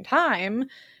at the same time,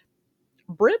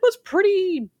 Britt was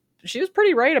pretty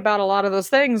right about a lot of those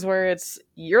things, where it's,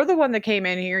 you're the one that came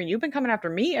in here, you've been coming after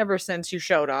me ever since you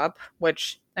showed up,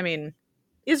 which, I mean,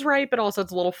 is right, but also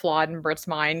it's a little flawed in Britt's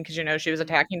mind, because, she was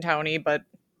attacking Toni, but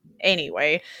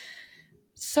anyway.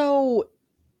 So,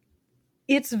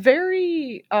 it's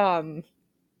very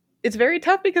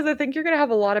tough, because I think you're going to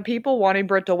have a lot of people wanting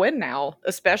Britt to win now,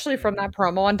 especially from that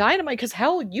promo on Dynamite, because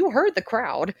hell, you heard the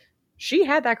crowd. She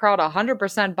had that crowd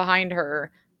 100% behind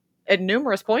her. At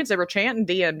numerous points, they were chanting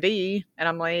DMD, and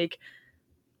I'm like,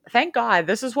 thank God,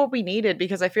 this is what we needed,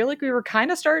 because I feel like we were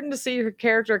kind of starting to see her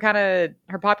character,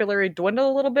 her popularity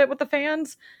dwindle a little bit with the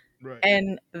fans. Right.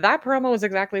 And that promo is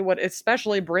exactly what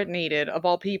especially Britt needed, of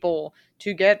all people,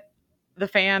 to get the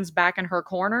fans back in her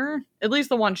corner, at least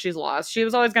the ones she's lost. She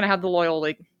was always going to have the loyal,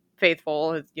 like,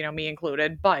 faithful, me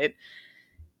included, but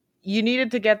you needed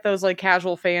to get those like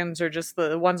casual fans or just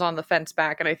the ones on the fence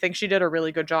back. And I think she did a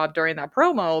really good job during that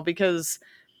promo, because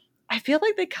I feel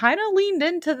like they kind of leaned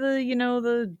into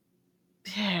the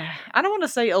I don't want to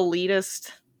say elitist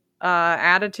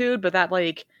attitude, but that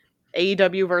like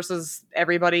AEW versus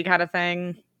everybody kind of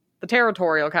thing, the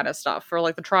territorial kind of stuff, or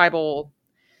like the tribal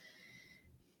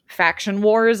faction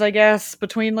wars, I guess,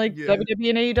 between like WWE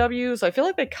and AEW. So I feel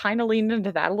like they kind of leaned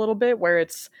into that a little bit, where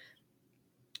it's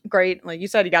great, like you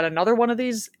said, you got another one of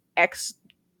these ex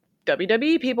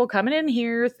WWE people coming in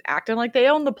here acting like they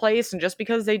own the place, and just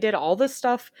because they did all this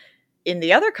stuff in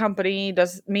the other company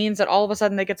means that all of a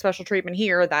sudden they get special treatment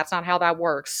here. That's not how that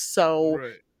works. So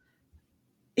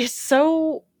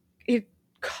it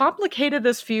complicated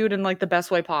this feud in like the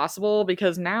best way possible,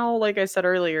 because now, like I said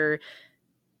earlier,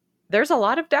 there's a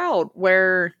lot of doubt,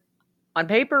 where on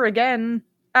paper, again,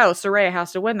 Saraya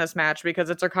has to win this match because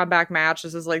it's her comeback match.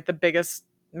 This is like the biggest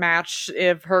match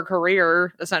of her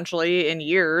career, essentially, in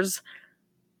years.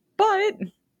 But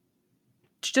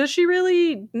does she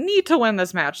really need to win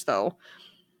this match, though?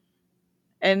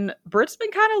 And Britt's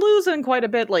been kind of losing quite a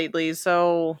bit lately,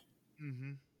 so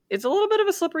it's a little bit of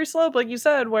a slippery slope, like you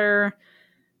said, where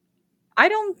I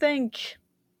don't think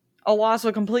a loss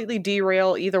would completely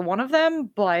derail either one of them,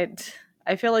 but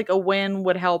I feel like a win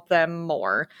would help them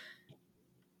more.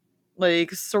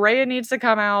 Like, Saraya needs to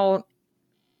come out.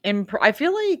 I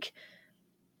feel like,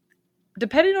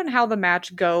 depending on how the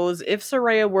match goes, if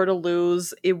Saraya were to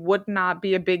lose, it would not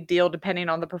be a big deal depending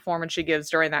on the performance she gives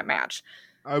during that match.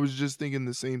 I was just thinking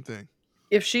the same thing.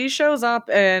 If she shows up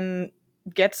and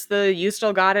gets the "you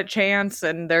still got it" chance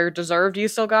and their deserved "you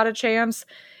still got it" chance,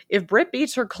 if Britt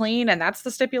beats her clean, and that's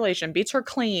the stipulation, beats her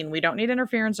clean, we don't need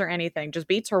interference or anything, just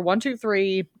beats her 1, 2,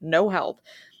 3, no help.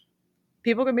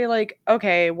 People can be like,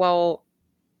 okay, well,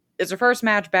 it's her first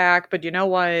match back, but you know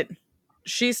what?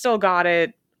 She still got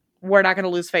it. We're not going to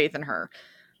lose faith in her.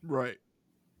 Right.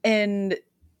 And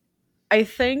I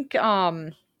think,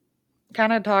 kind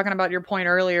of talking about your point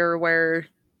earlier, where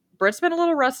Britt's been a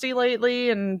little rusty lately,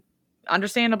 and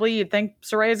understandably, you'd think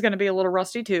Saraya's going to be a little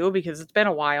rusty too, because it's been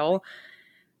a while.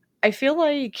 I feel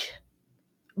like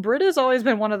Britt has always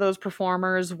been one of those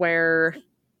performers where,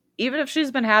 even if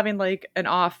she's been having like an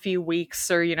off few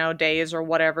weeks or, days or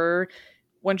whatever,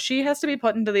 when she has to be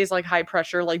put into these like high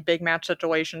pressure, like big match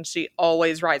situations, she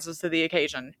always rises to the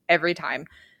occasion every time.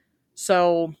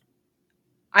 So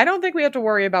I don't think we have to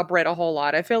worry about Britt a whole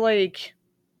lot. I feel like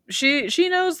she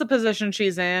knows the position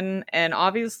she's in, and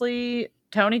obviously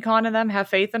Tony Khan and them have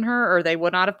faith in her, or they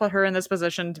would not have put her in this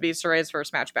position to be Saraya's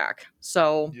first match back.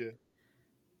 So Yeah.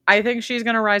 I think she's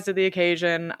going to rise to the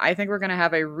occasion. I think we're going to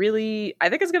have I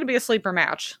think it's going to be a sleeper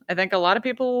match. I think a lot of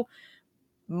people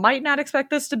might not expect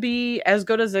this to be as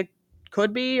good as it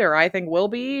could be, or I think will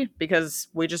be, because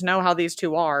we just know how these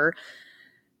two are.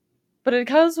 But it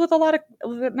comes with a lot of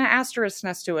an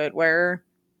asteriskness to it, where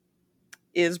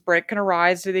is Britt going to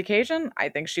rise to the occasion? I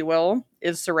think she will.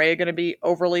 Is Saraya going to be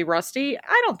overly rusty?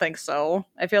 I don't think so.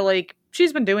 I feel like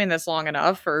she's been doing this long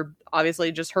enough, or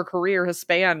obviously just her career has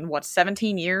spanned,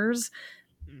 17 years?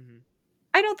 Mm-hmm.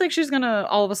 I don't think she's going to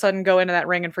all of a sudden go into that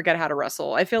ring and forget how to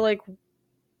wrestle. I feel like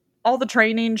all the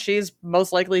training she's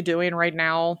most likely doing right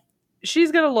now,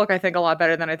 she's going to look, I think, a lot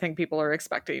better than I think people are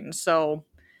expecting. So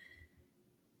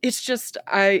it's just,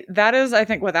 that is, I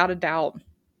think, without a doubt,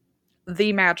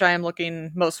 the match I am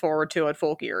looking most forward to at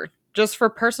Full Gear. Just for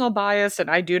personal bias, and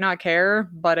I do not care,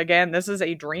 but again, this is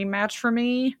a dream match for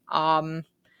me. I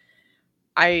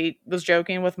was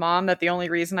joking with Mom that the only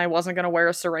reason I wasn't going to wear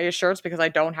a Saraya shirt is because I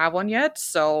don't have one yet,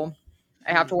 so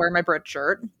I have to wear my Brit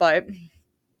shirt. But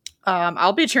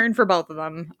I'll be cheering for both of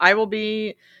them. I will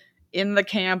be in the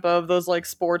camp of those like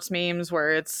sports memes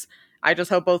where it's, I just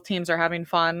hope both teams are having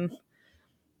fun.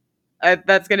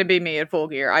 That's going to be me at Full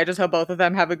Gear. I just hope both of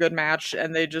them have a good match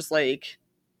and they just like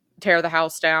tear the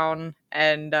house down.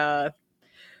 And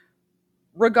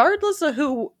regardless of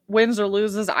who wins or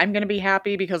loses, I'm going to be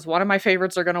happy because one of my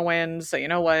favorites are going to win. So you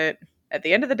know what? At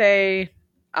the end of the day,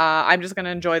 I'm just going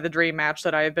to enjoy the dream match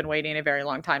that I have been waiting a very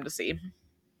long time to see.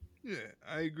 Yeah,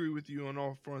 I agree with you on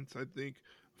all fronts. I think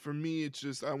for me, it's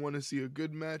just I want to see a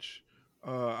good match.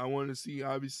 I want to see,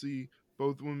 obviously,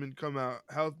 both women come out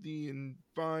healthy and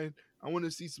fine. I want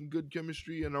to see some good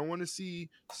chemistry, and I want to see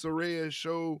Saraya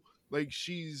show like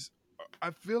she's. I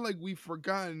feel like we've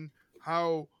forgotten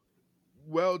how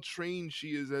well trained she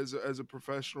is as a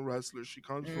professional wrestler. She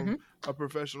comes from a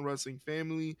professional wrestling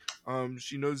family.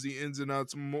 She knows the ins and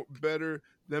outs better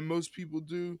than most people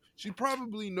do. She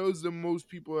probably knows that most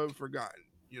people have forgotten.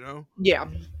 You know, Yeah.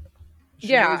 she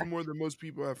Yeah. knows more than most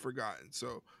people have forgotten.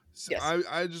 So Yes.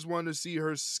 I just want to see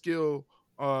her skill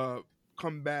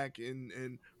come back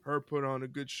and her put on a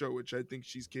good show, which I think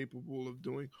she's capable of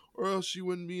doing, or else she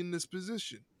wouldn't be in this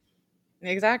position.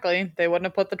 Exactly. They wouldn't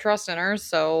have put the trust in her,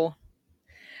 so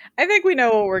I think we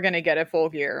know what we're gonna get at Full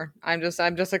Gear. I'm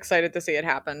just excited to see it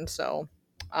happen. So,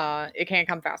 it can't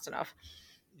come fast enough.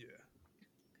 Yeah.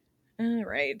 All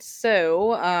right.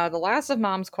 So, the last of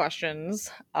Mom's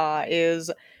questions is,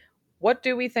 what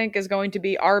do we think is going to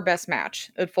be our best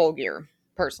match at Full Gear?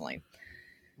 Personally,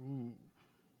 Ooh.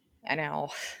 I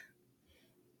know.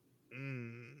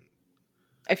 Mm.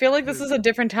 I feel like this is a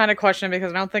different kind of question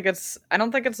because I don't think it's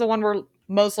the one we're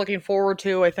most looking forward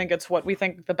to. I think it's what we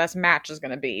think the best match is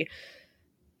going to be,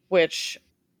 which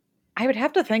I would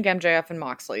have to think MJF and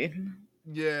Moxley.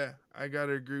 Yeah, I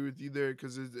gotta agree with you there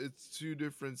because it's two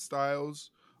different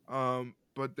styles.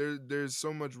 But there's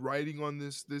so much writing on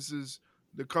this. This is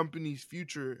the company's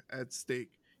future at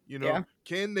stake. You know, Yeah.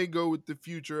 can they go with the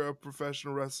future of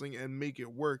professional wrestling and make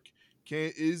it work?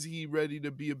 Is he ready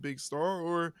to be a big star,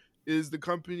 or is the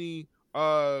company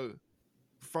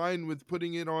fine with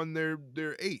putting it on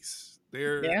their ace?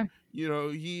 Yeah.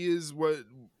 He is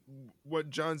what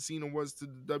John Cena was to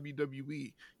the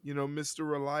WWE. Mr.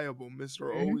 Reliable,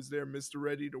 Mr. Hmm. Always there, Mr.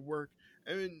 Ready to work.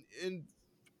 And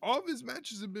all of his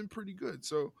matches have been pretty good.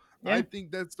 So I Yeah.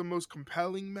 think that's the most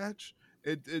compelling match.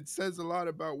 It says a lot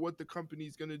about what the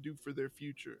company's going to do for their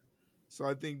future. So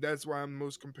I think that's why I'm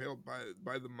most compelled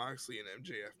by the Moxley and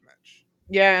MJF match.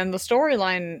 Yeah, and the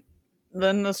storyline,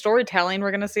 then the storytelling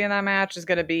we're going to see in that match is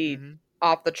going to be Hmm.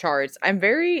 off the charts. I'm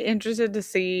very interested to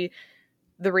see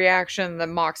the reaction that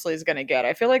Moxley's going to get.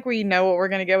 I feel like we know what we're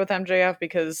going to get with MJF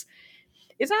because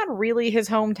it's not really his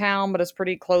hometown, but it's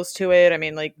pretty close to it. I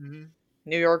mean, like Hmm.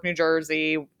 New York, New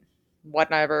Jersey,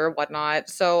 whatever, whatnot.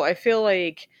 So I feel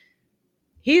like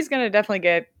he's going to definitely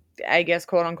get, I guess,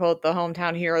 quote unquote, the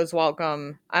hometown heroes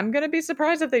welcome. I'm going to be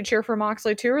surprised if they cheer for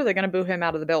Moxley too, or they're going to boo him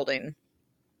out of the building.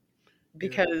 Yeah.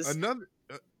 Because, Another.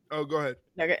 Oh, go ahead.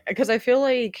 because I feel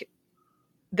like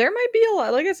there might be a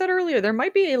lot, like I said earlier, there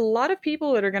might be a lot of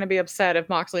people that are going to be upset if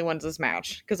Moxley wins this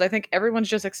match. Because I think everyone's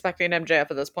just expecting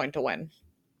MJF at this point to win.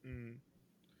 Mm.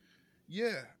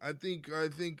 Yeah, I think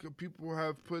people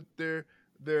have put their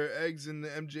eggs in the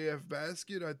MJF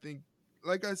basket. I think,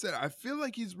 like I said, I feel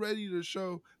like he's ready to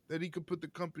show that he could put the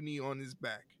company on his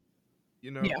back,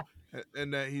 you know, Yeah.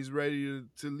 and that he's ready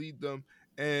to lead them.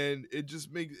 And it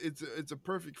just makes it's a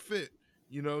perfect fit,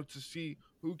 to see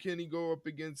who can he go up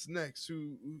against next.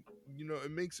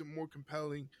 It makes it more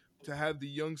compelling to have the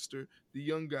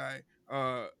young guy,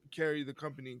 carry the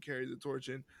company and carry the torch.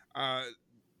 And uh,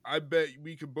 I bet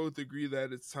we could both agree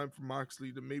that it's time for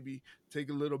Moxley to maybe take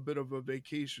a little bit of a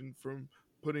vacation from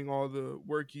putting all the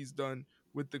work he's done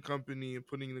with the company and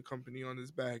putting the company on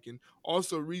his back, and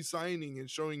also re-signing and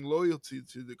showing loyalty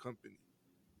to the company.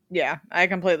 Yeah, I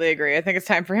completely agree. I think it's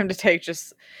time for him to take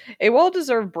just a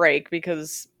well-deserved break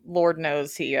because Lord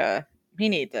knows he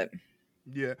needs it.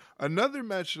 Yeah, another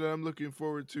match that I'm looking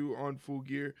forward to on Full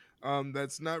Gear,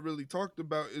 that's not really talked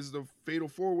about, is the Fatal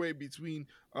Four Way between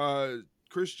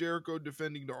Chris Jericho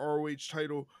defending the ROH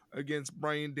title against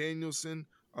Bryan Danielson,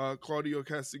 Claudio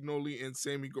Castagnoli, and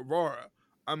Sammy Guevara.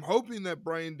 I'm hoping that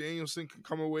Bryan Danielson can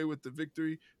come away with the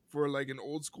victory for like an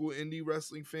old school indie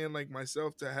wrestling fan like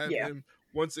myself. To have Yeah. him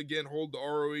once again hold the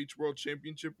ROH World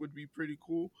Championship would be pretty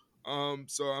cool.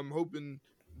 So I'm hoping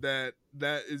that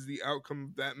is the outcome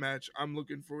of that match. I'm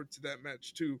looking forward to that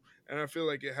match too, and I feel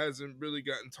like it hasn't really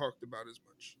gotten talked about as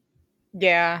much.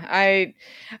 Yeah, I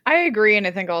agree, and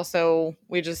I think also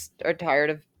we just are tired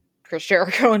of Chris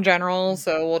Jericho in general,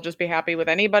 so we'll just be happy with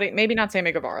anybody. Maybe not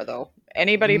Sammy Guevara though.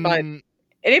 Mm,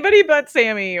 Anybody but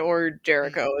Sammy or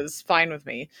Jericho is fine with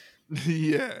me.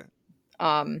 yeah.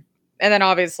 Um, and then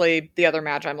obviously the other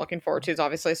match I'm looking forward to is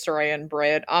obviously Soraya and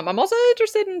Britt. I'm also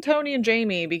interested in Tony and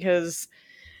Jamie because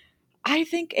I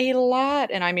think a lot,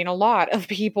 and I mean a lot, of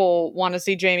people want to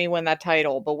see Jamie win that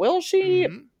title, but will she?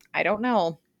 Hmm. I don't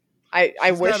know. I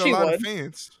She's wish got a she lot of would.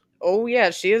 fans. Oh yeah,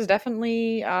 she has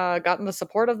definitely gotten the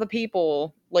support of the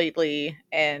people lately,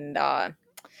 and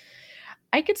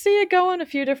I could see it going a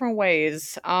few different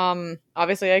ways.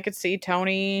 Obviously, I could see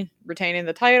Tony retaining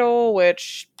the title,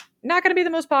 which not going to be the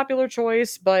most popular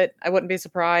choice, but I wouldn't be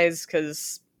surprised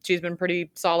because she's been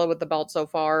pretty solid with the belt so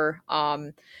far.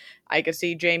 I could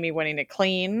see Jamie winning it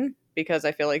clean because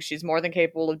I feel like she's more than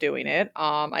capable of doing it.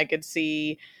 I could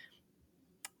see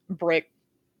Britt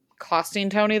costing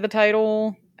Tony the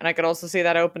title, and I could also see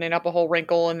that opening up a whole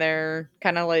wrinkle in their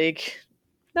kind of like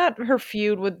not her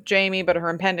feud with Jamie, but her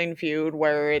impending feud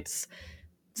where it's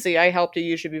see, I helped you,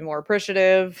 you should be more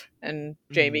appreciative. And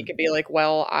Jamie Hmm. could be like,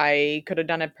 well, I could have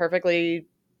done it perfectly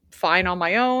fine on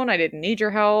my own. I didn't need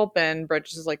your help. And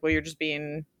Bridge is like, well, you're just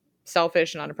being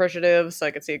selfish and unappreciative. So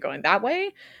I could see it going that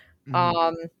way. Hmm.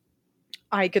 Um,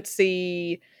 I could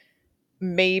see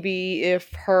maybe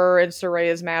if her and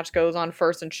Soraya's match goes on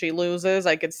first and she loses,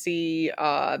 I could see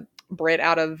Britt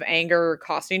out of anger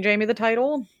costing Jamie the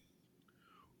title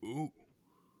Ooh.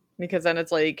 because then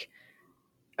it's like,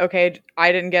 okay,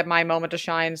 I didn't get my moment to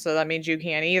shine, so that means you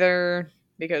can't either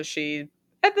because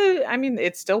I mean,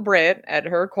 it's still Britt at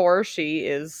her core. She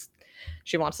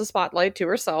wants the spotlight to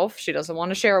herself. She doesn't want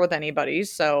to share it with anybody.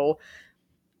 So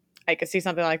I could see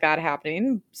something like that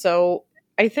happening. So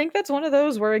I think that's one of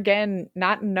those where again,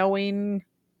 not knowing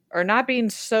or not being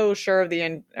so sure of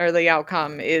the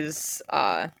outcome is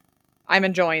I'm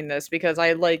enjoying this because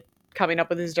I like coming up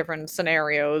with these different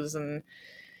scenarios and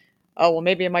oh well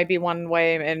maybe it might be one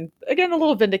way and again a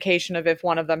little vindication of if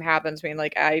one of them happens being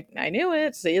like I knew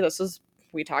it, see, this is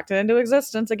we talked it into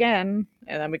existence again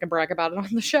and then we can brag about it on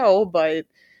the show. But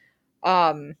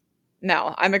um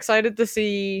no, I'm excited to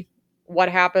see what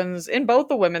happens in both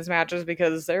the women's matches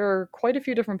because there are quite a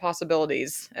few different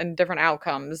possibilities and different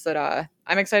outcomes that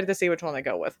I'm excited to see which one they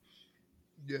go with.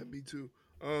 Yeah, me too.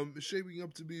 It's shaping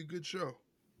up to be a good show.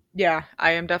 Yeah,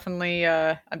 I'm definitely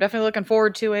looking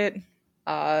forward to it.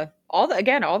 All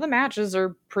the matches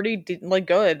are pretty like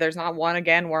good. There's not one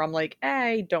again where I'm like,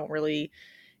 I don't really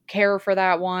care for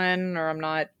that one, or I'm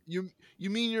not. You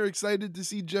mean you're excited to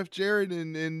see Jeff Jarrett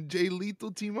and Jay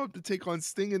Lethal team up to take on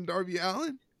Sting and Darby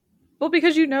Allin? Well,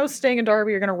 because Sting and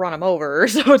Darby are gonna run him over,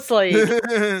 so it's like,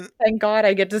 thank God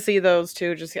I get to see those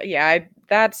two. Just yeah,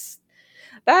 that's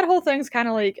that whole thing's kind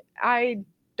of like I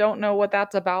don't know what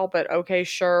that's about, but okay,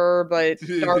 sure. But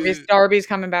Darby's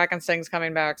coming back and Sting's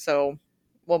coming back, so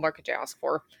what more could you ask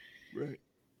for? Right.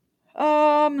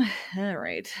 All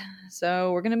right.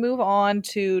 So we're gonna move on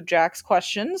to Jack's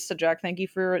questions. So Jack, thank you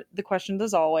for the questions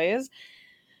as always.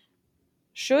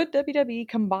 Should WWE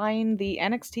combine the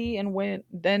NXT and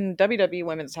then WWE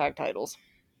Women's Tag Titles?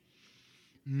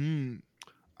 Hmm.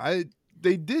 I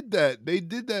They did that. They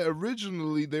did that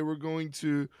originally. They were going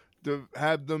to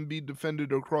have them be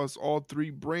defended across all three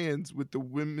brands with the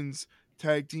women's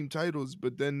tag team titles,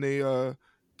 but then they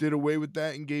did away with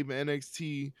that and gave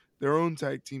NXT their own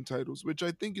tag team titles, which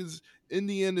I think is in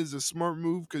the end is a smart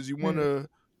move because you want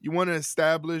to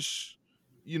establish,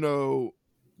 you know,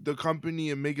 the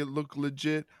company and make it look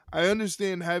legit. I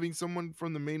understand having someone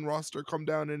from the main roster come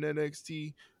down in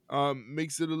NXT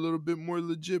makes it a little bit more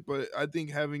legit, but I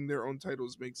think having their own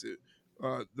titles makes it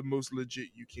the most legit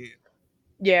you can.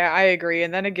 Yeah, I agree.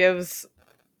 And then it gives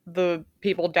the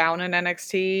people down in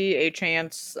NXT a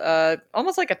chance,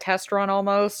 almost like a test run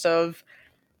almost of,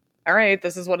 all right,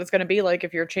 this is what it's going to be like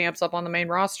if your champ's up on the main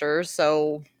roster.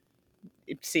 So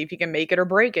see if you can make it or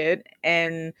break it.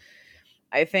 And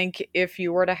I think if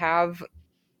you were to have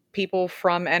people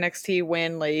from NXT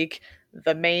win like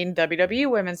the main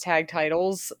WWE women's tag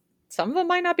titles, some of them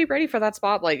might not be ready for that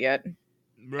spotlight yet.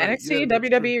 Right. Yeah, NXT, that's true.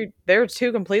 WWE, they're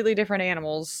two completely different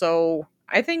animals. So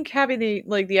I think having the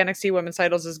NXT women's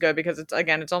titles is good because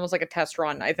it's almost like a test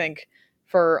run, I think,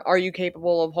 for are you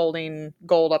capable of holding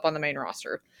gold up on the main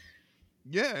roster?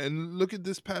 Yeah, and look at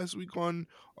this past week on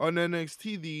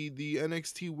NXT. The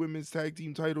NXT Women's Tag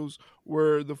Team titles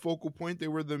were the focal point. They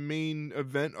were the main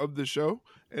event of the show,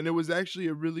 and it was actually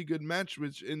a really good match,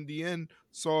 which in the end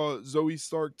saw Zoe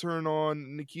Stark turn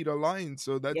on Nikita Lyons.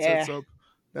 So Yeah.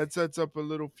 that sets up a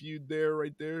little feud there,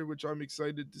 right there, which I'm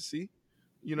excited to see.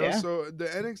 You know, Yeah. so the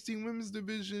NXT Women's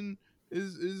division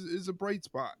is a bright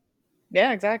spot.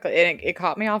 Yeah, exactly. It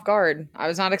caught me off guard. I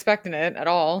was not expecting it at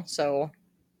all. So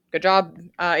good job,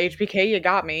 HBK. You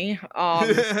got me.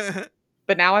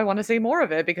 But now I want to see more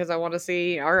of it because I want to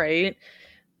see. All right,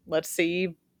 let's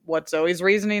see what Zoe's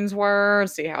reasonings were.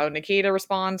 See how Nikita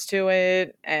responds to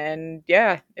it. And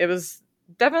yeah, it was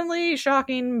definitely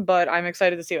shocking, but I'm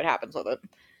excited to see what happens with it.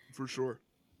 For sure.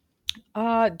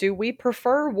 Do we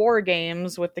prefer war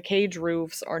games with the cage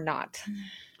roofs or not?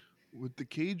 With the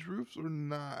cage roofs or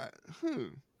not?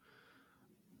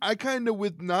 I kind of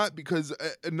with not because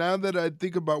now that I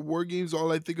think about war games,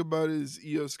 all I think about is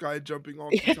Io Sky jumping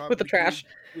off the Yeah, top with of the the cage trash.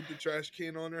 with the trash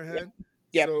can on her Yep. head.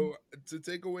 Yep. So to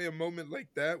take away a moment like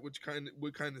that, which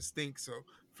would kind of stink. So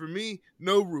for me,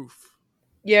 no roof.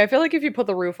 Yeah, I feel like if you put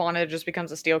the roof on it, it just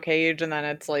becomes a steel cage, and then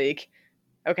it's like,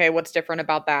 okay, what's different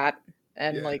about that?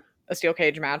 And Yeah. like a steel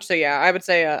cage match. So yeah, I would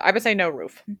say no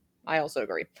roof. I also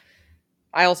agree.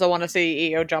 I also want to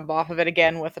see Io jump off of it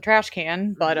again with the trash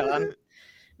can, but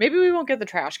maybe we won't get the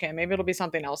trash can. Maybe it'll be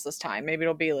something else this time. Maybe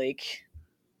it'll be like,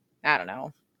 I don't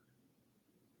know.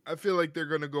 I feel like they're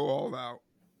gonna go all out.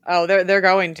 Oh, they're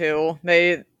going to.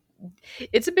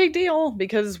 It's a big deal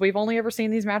because we've only ever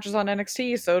seen these matches on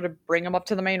NXT, so to bring them up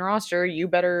to the main roster, you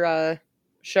better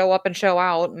show up and show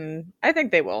out, and I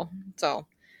think they will. So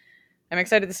I'm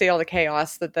excited to see all the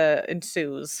chaos that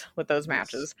ensues with those Yes.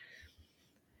 matches.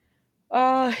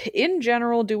 In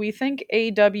general, do we think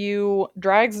AW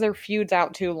drags their feuds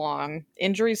out too long?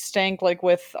 Injuries stink, like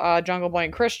with Jungle Boy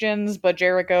and Christians, but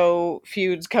Jericho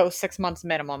feuds go 6 months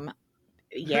minimum.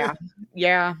 Yeah,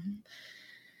 yeah,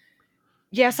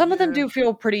 yeah. Some of them Yeah. do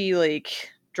feel pretty like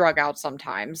drug out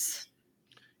sometimes.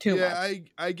 Too Yeah,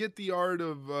 much. I get the art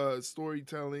of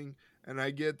storytelling, and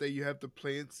I get that you have to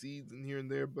plant seeds in here and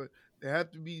there, but they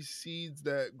have to be seeds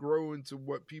that grow into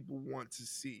what people want to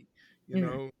see, you Mhm.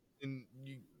 know. And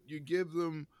you give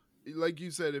them, like you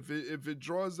said, if it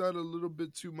draws out a little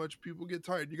bit too much, people get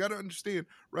tired. You got to understand,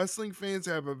 wrestling fans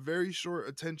have a very short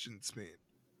attention span.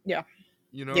 Yeah,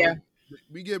 You yeah, know,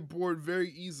 we get bored very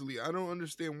easily. I don't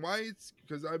understand why it's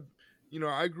because I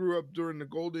grew up during the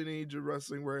golden age of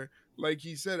wrestling where, like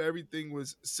he said, everything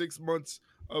was 6 months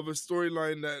of a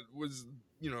storyline that was,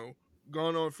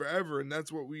 gone on forever. And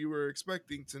that's what we were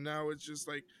expecting to now. It's just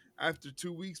like after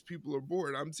 2 weeks, people are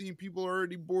bored. I'm seeing people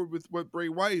already bored with what Bray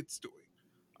Wyatt's doing.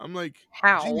 I'm like,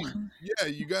 how? geez, yeah,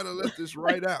 you got to let this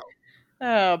ride out.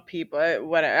 Oh, people,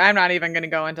 whatever. I'm not even going to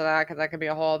go into that because that could be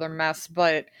a whole other mess.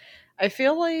 But I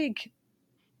feel like,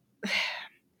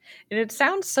 and it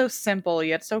sounds so simple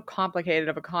yet so complicated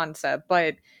of a concept,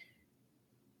 but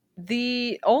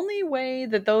the only way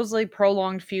that those like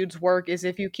prolonged feuds work is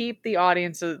if you keep the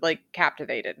audience like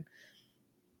captivated.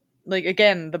 Like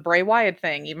again, the Bray Wyatt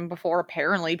thing, even before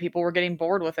apparently people were getting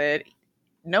bored with it,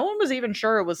 no one was even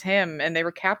sure it was him, and they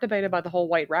were captivated by the whole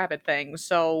White Rabbit thing.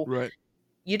 So Right.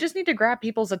 you just need to grab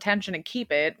people's attention and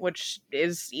keep it, which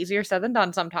is easier said than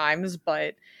done sometimes.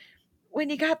 But when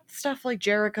you got stuff like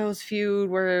Jericho's feud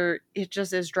where it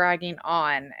just is dragging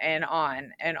on and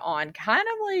on and on, kind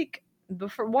of like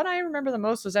what I remember the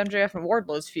most was MJF and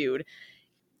Wardlow's feud.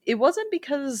 It wasn't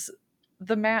because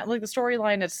the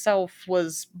storyline itself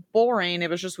was boring. It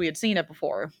was just we had seen it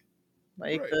before,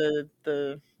 like Right.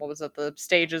 the what was it, the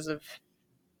stages of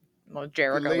The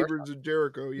Jericho or labors of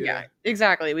Jericho. yeah, Yeah.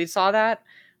 exactly. We saw that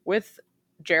with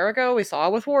Jericho, we saw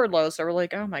it with Wardlow, so we're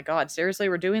like, oh my god, seriously,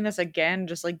 we're doing this again?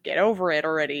 Just like get over it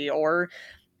already. Or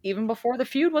even before the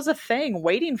feud was a thing,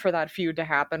 waiting for that feud to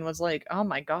happen was like, oh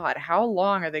my god, how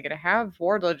long are they gonna have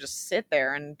Wardlow just sit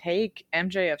there and take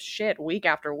MJF shit week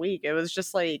after week? It was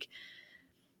just like,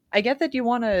 I get that you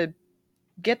want to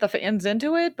get the fans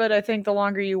into it, but I think the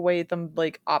longer you wait, the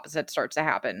like opposite starts to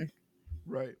happen.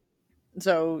 Right.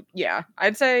 So yeah,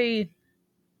 I'd say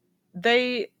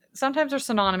they sometimes are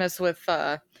synonymous with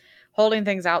holding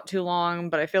things out too long,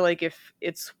 but I feel like if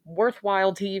it's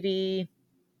worthwhile TV,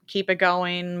 keep it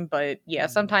going. But yeah,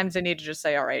 Mhm. sometimes they need to just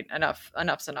say, all right,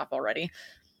 enough's enough already.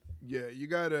 Yeah, you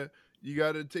gotta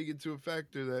take into a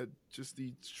factor that just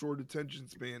the short attention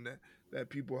span that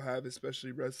people have,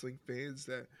 especially wrestling fans.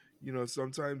 That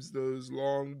sometimes those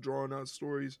long drawn out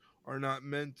stories are not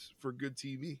meant for good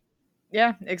TV.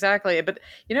 Yeah, exactly. But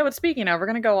you know what? Speaking of, we're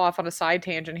going to go off on a side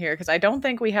tangent here because I don't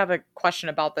think we have a question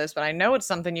about this, but I know it's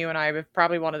something you and I have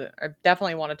probably wanted, or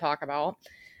definitely want to talk about.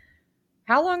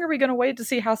 How long are we going to wait to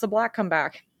see House of Black come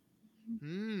back?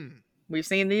 Hmm. We've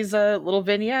seen these little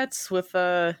vignettes with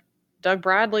Doug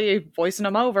Bradley voicing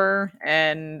them over,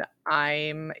 and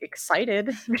I'm excited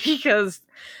because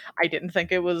I didn't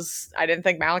think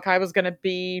Malachi was going to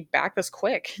be back this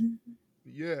quick.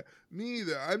 Yeah, me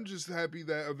either. I'm just happy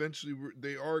that eventually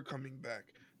they are coming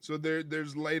back. So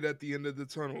there's light at the end of the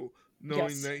tunnel,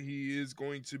 knowing Yes. that he is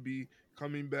going to be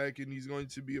coming back and he's going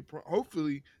to be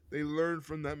hopefully they learn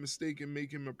from that mistake and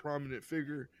make him a prominent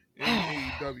figure in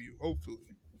AEW.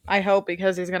 Hopefully. I hope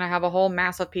because he's going to have a whole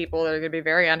mass of people that are going to be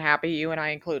very unhappy, you and I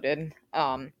included.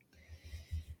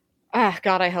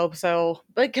 God, I hope so.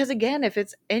 But because again, if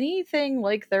it's anything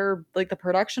like their like the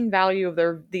production value of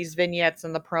their these vignettes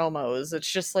and the promos, it's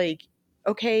just like,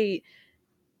 okay,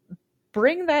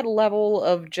 bring that level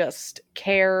of just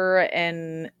care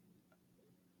and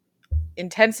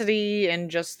intensity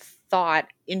and just thought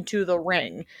into the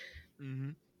ring,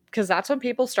 Hmm. because that's when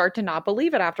people start to not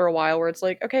believe it after a while, where it's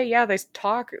like, okay, yeah,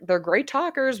 they're great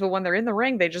talkers, but when they're in the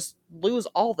ring they just lose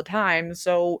all the time.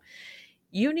 So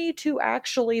you need to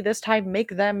actually this time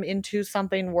make them into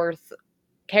something worth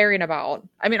caring about.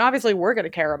 I mean, obviously we're going to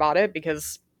care about it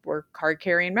because we're card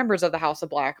carrying members of the House of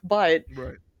Black, but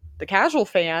Right. the casual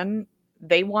fan,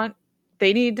 they want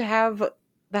they need to have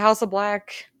the House of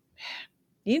Black.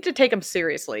 You need to take them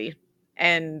seriously.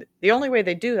 And the only way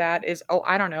they do that is, oh,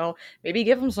 I don't know, maybe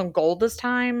give them some gold this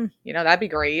time. That'd be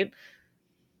great.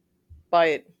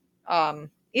 But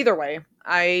either way,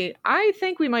 I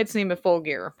think we might see him at full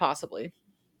gear, possibly.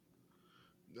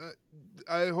 Uh,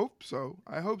 I hope so.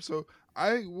 I hope so.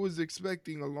 I was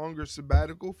expecting a longer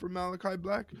sabbatical for Malachi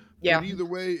Black, Yeah. but either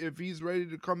way, if he's ready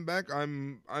to come back,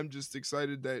 I'm just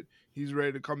excited that he's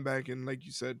ready to come back. And like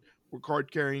you said, we're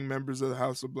card carrying members of the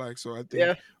House of Black, so I think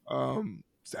Yeah.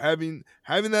 having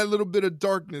that little bit of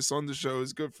darkness on the show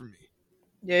is good for me.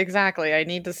 Yeah, exactly. I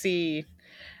need to see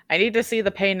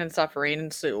the pain and suffering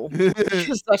ensue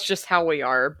because that's just how we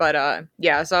are. But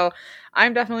yeah, so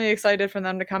I'm definitely excited for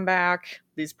them to come back.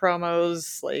 These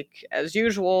promos, like as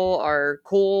usual, are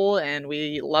cool and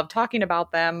we love talking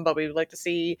about them, but we would like to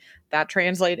see that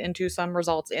translate into some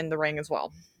results in the ring as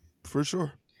well. For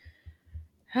sure.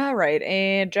 All right,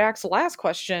 and Jack's last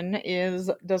question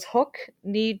is, does Hook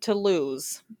need to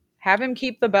lose? Have him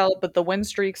keep the belt, but the win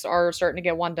streaks are starting to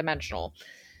get one dimensional.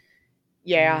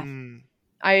 Yeah, Mm,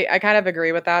 I kind of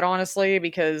agree with that, honestly,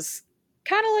 because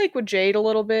kind of like with Jade a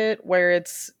little bit, where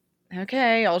it's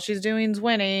okay, all she's doing is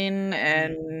winning, mm.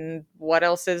 and what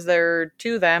else is there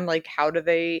to them? Like,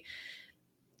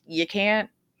 you can't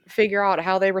figure out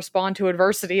how they respond to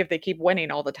adversity if they keep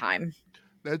winning all the time.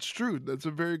 That's true. That's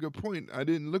a very good point. I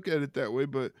didn't look at it that way,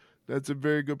 but that's a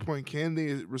very good point. Can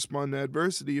they respond to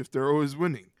adversity if they're always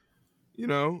winning? you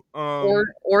know.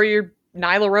 Or you're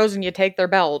Nyla Rose and you take their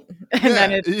belt, and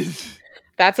then Yeah.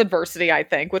 that's adversity, I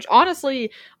think. Which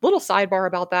honestly, little sidebar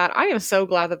about that, I am so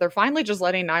glad that they're finally just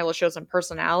letting Nyla show some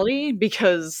personality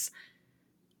because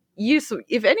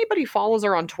if anybody follows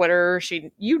her on Twitter,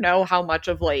 you know how much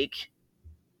of like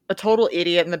a total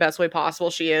idiot in the best way possible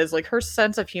she is. Like her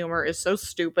sense of humor is so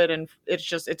stupid and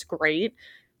it's great.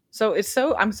 So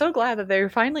I'm so glad that they're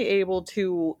finally able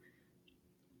to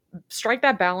strike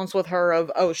that balance with her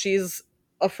of, oh, she's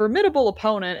a formidable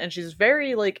opponent and she's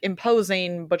very like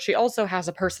imposing, but she also has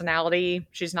a personality.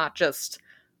 She's not just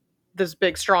this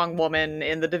big strong woman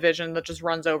in the division that just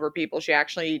runs over people. She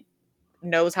actually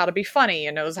knows how to be funny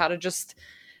and knows how to just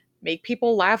make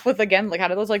people laugh with, again, like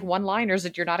kind of those like one liners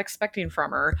that you're not expecting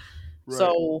from her. Right.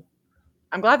 So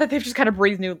I'm glad that they've just kind of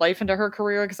breathed new life into her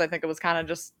career because I think it was kind of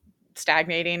just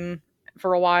stagnating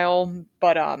for a while.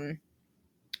 But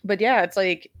yeah, it's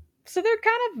like, so they're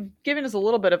kind of giving us a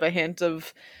little bit of a hint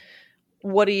of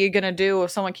what are you gonna do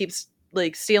if someone keeps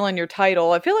like stealing your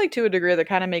title. I feel like to a degree they're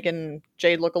kind of making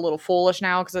Jade look a little foolish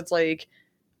now because it's like,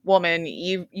 woman,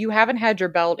 you haven't had your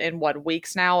belt in what,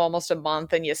 weeks now, almost a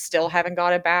month, and you still haven't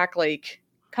got it back. Like,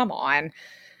 come on.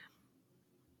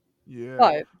 Yeah.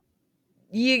 But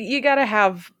you gotta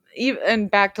have, and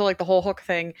back to like the whole Hook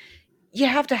thing, you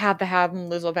have to have them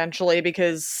lose eventually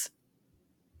because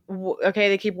okay,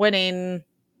 they keep winning,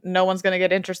 no one's going to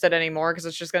get interested anymore because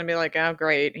it's just going to be like, oh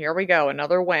great, here we go,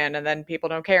 another win, and then people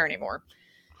don't care anymore.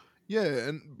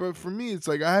 Yeah, but for me, it's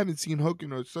like I haven't seen Hook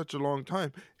in such a long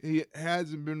time. He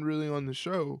hasn't been really on the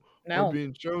show or No.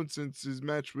 being shown since his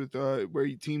match with where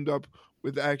he teamed up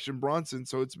with Action Bronson.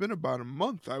 So it's been about a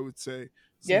month, I would say,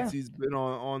 since Yeah. he's been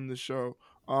on the show.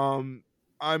 Um,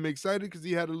 I'm excited because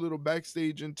he had a little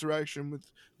backstage interaction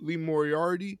with Lee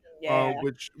Moriarty, Yeah.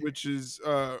 which is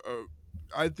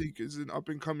I think is an up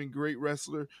and coming great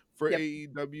wrestler for Yep.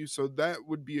 AEW. So that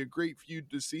would be a great feud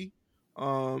to see,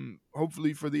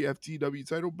 hopefully for the FTW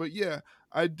title. But yeah,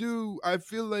 I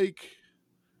feel like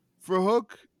for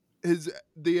Hook, his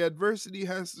the adversity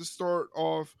has to start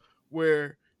off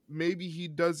where maybe he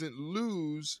doesn't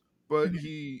lose, but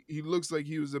Mhm. he looks like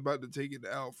he was about to take it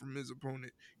out from his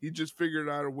opponent. He just figured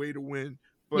out a way to win.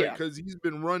 But Yeah. because he's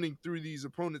been running through these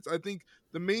opponents, I think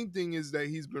the main thing is that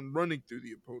he's been running through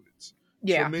the opponents. So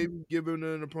Yeah. maybe given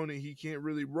an opponent he can't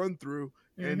really run through,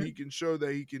 and he Hmm. can show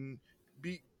that he can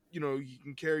beat, he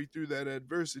can carry through that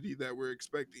adversity that we're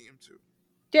expecting him to.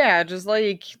 Yeah, just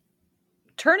like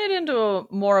turn it into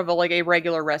more of a like a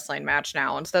regular wrestling match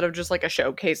now instead of just like a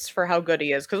showcase for how good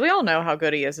he is because we all know how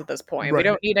good he is at this point. We Right.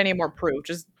 don't need any more proof.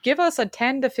 Just give us a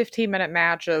 10 to 15-minute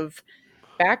match of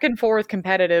back and forth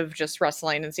competitive just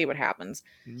wrestling and see what happens.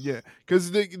 Yeah,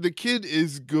 because the kid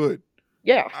is good.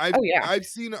 Yeah. I've Oh yeah. I've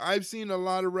seen a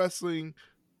lot of wrestling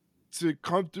to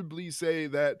comfortably say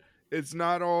that it's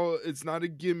not a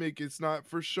gimmick, it's not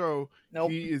for show.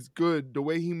 Nope. He is good. The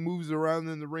way he moves around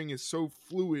in the ring is so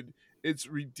fluid. It's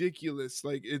ridiculous.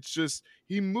 Like it's just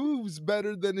he moves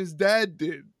better than his dad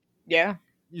did, Yeah.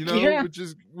 Yeah.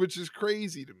 which is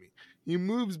crazy to me. He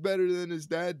moves better than his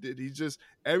dad did. He's just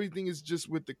everything is just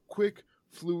with the quick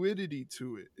fluidity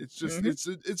to it. It's just Hmm.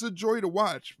 it's a joy to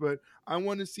watch, but I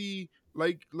want to see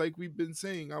like we've been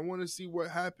saying, I want to see what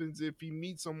happens if he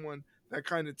meets someone that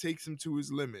kind of takes him to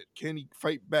his limit. Can he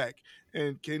fight back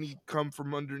and can he come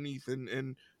from underneath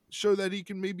and show that he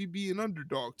can maybe be an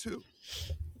underdog too?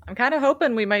 I'm kind of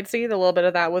hoping we might see a little bit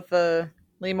of that with the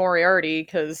Lee Moriarty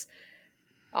because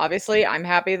obviously I'm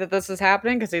happy that this is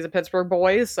happening because he's a Pittsburgh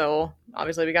boy. So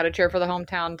obviously we got to cheer for the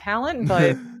hometown talent.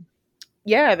 But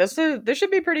yeah, this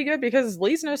should be pretty good because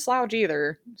Lee's no slouch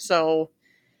either. So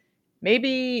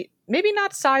maybe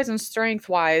not size and strength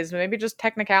wise, maybe just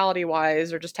technicality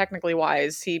wise or just technically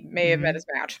wise, he may have met Hmm. his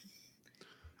match.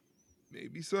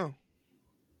 Maybe so.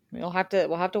 We'll have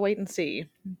to wait and see.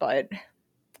 But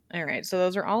all right, so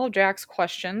those are all of Jack's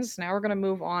questions. Now we're going to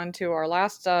move on to our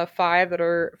last five that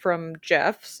are from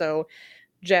Jeff. So,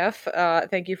 Jeff,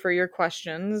 thank you for your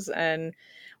questions, and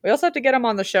we also have to get him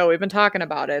on the show. We've been talking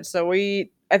about it, so I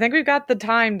think we've got the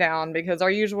time down because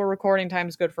our usual recording time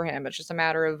is good for him. It's just a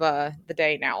matter of the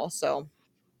day now. So,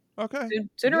 Okay.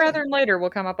 sooner Yeah. rather than later, we'll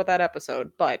come up with that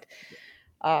episode. But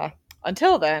uh,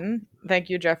 until then, thank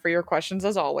you, Jeff, for your questions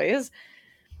as always.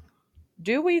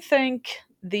 Do we think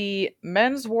the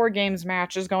men's War Games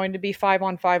match is going to be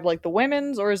 5-on-5 like the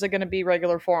women's, or is it going to be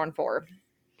regular 4-on-4?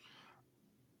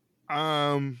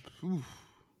 Oof.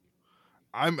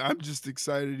 I'm just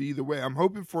excited either way. I'm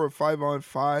hoping for a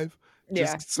 5-on-5, Yeah.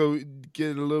 just so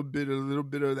get a little bit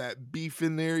of that beef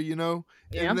in there, Yeah.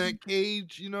 in that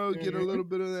cage, get a Hmm. little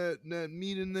bit of that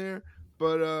meat in there.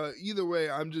 But either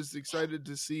way, I'm just excited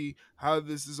to see how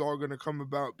this is all going to come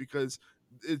about because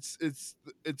it's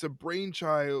a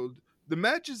brainchild. The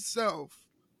match itself,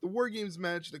 the War Games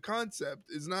match, the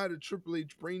concept is not a Triple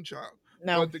H brainchild,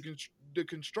 No. but the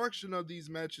construction of these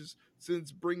matches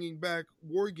since bringing back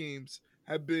War Games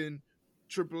have been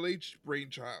Triple H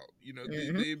brainchild. You know,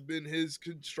 Hmm. they've been his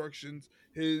constructions,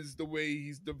 the way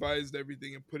he's devised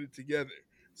everything and put it together.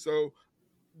 So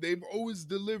they've always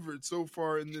delivered so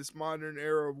far in this modern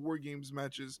era of War Games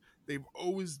matches. They've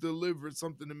always delivered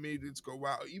something that made it go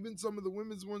wow. Even some of the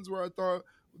women's ones where I thought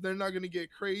they're not going to get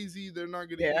crazy, they're not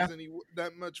going to Yeah. use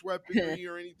that much weaponry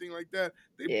or anything like that.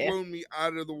 They've Yeah. blown me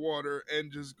out of the water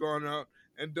and just gone out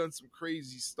and done some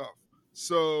crazy stuff.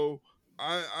 So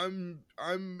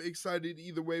I'm excited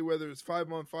either way, whether it's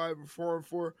 5-on-5 or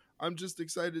 4-on-4. I'm just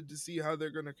excited to see how they're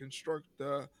going to construct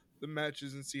the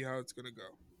matches and see how it's going to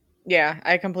go. Yeah,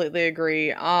 I completely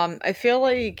agree. I feel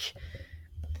like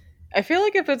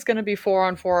if it's going to be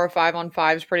 4-on-4 or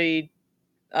 5-on-5 is pretty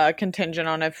contingent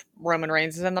on if Roman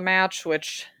Reigns is in the match,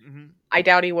 which Mm-hmm. I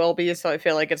doubt he will be. So I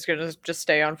feel like it's going to just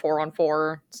stay on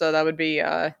 4-on-4. So that would be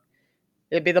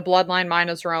it'd be the Bloodline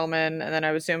minus Roman, and then I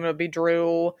would assume it would be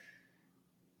Drew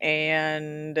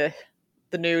and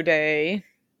the New Day,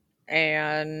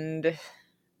 and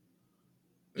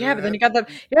but then you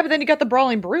got the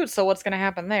Brawling Brutes. So what's going to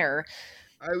happen there?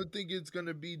 I would think it's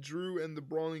gonna be Drew and the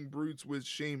Brawling Brutes with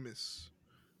Sheamus.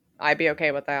 I'd be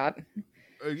okay with that.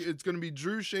 It's gonna be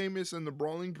Drew, Sheamus, and the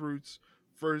Brawling Brutes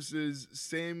versus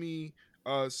Sammy,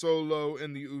 Solo,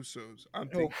 and the Usos. I'm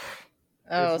thinking Oof.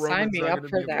 if Oh, sign Roman's me not up gonna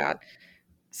for be that. involved.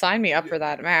 Sign me up Yeah, for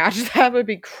that match. That would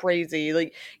be crazy.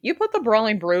 Like, you put the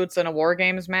Brawling Brutes in a War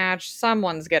Games match,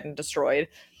 someone's getting destroyed.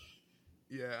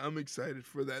 yeah, I'm excited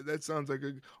for that. That sounds like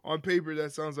on paper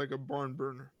that sounds like a barn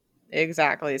burner.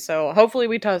 Exactly. So hopefully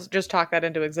we just talk that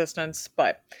into existence,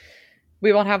 but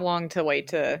we won't have long to wait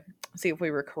to see if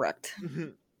we were correct.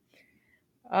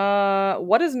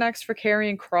 What is next for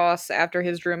Karrion Kross after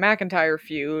his Drew McIntyre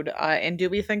feud? And do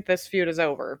we think this feud is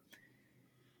over?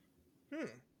 Hmm.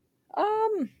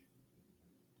 Um,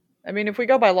 I mean, if we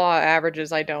go by law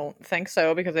averages, I don't think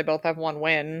so because they both have one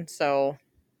win. So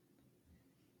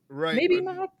Right, maybe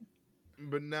not.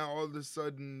 but now all of a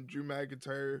sudden Drew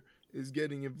McIntyre is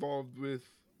getting involved with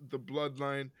the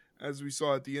bloodline as we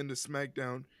saw at the end of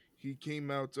SmackDown. He came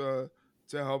out to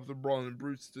help the Brawling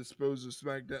Brutes dispose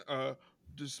of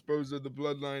dispose of the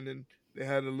bloodline, and they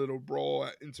had a little brawl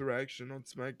interaction on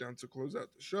SmackDown to close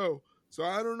out the show. So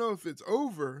I don't know if it's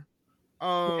over.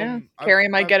 Yeah, I've Carrie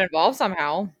might I've get involved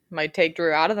somehow. Might take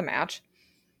Drew out of the match.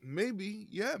 Maybe,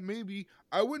 yeah, maybe.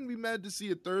 I wouldn't be mad to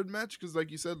see a third match because,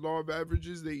 like you said, law of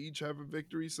averages, they each have a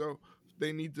victory, so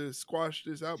they need to squash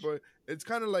this out. But it's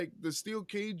kind of like the steel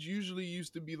cage usually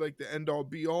used to be like the end all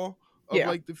be all of Yeah,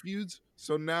 like the feuds.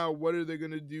 So now, what are they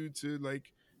gonna do to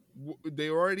like? They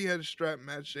already had a strap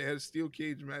match, they had a steel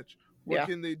cage match. What yeah.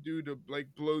 can they do to like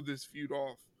blow this feud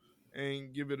off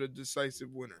and give it a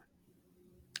decisive winner?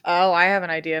 Oh, I have an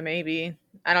idea. Maybe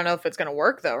I don't know if it's gonna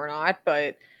work though or not.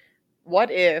 But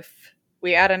what if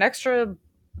we add an extra,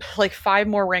 like 5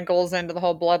 more wrinkles into the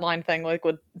whole bloodline thing, like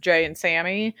with Jay and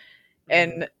Sammy, Mm-hmm.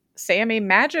 and Sammy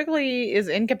magically is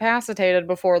incapacitated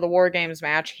before the War Games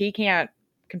match. He can't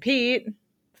compete.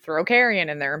 Throw Carrion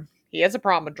in there. He has a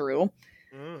problem with Drew.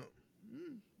 Oh.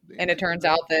 They And it might do turns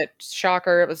that. out that,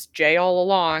 shocker, it was Jay all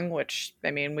along, which,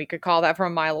 I mean, we could call that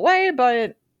from a mile away,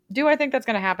 but do I think that's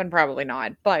going to happen? Probably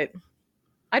not, but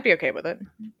I'd be okay with it.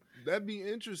 That'd be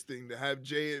interesting to have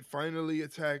Jay finally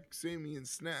attack Sammy and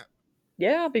snap.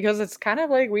 Yeah, because it's kind of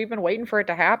like we've been waiting for it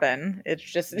to happen. It's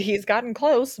just he's gotten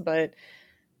close, but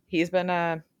he's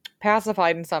been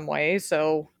pacified in some way.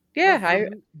 So, yeah, But for I.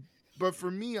 me, but for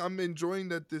me, I'm enjoying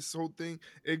that this whole thing.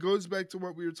 It goes back to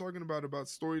what we were talking about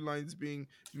storylines being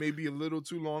maybe a little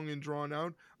too long and drawn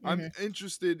out. I'm Mhm.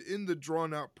 interested in the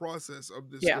drawn out process of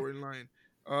this Yeah. storyline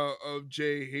of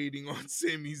Jay hating on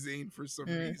Sami Zayn for some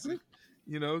Mhm. reason.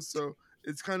 So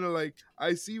it's kind of like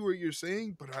I see what you're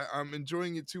saying, but I'm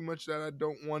enjoying it too much that I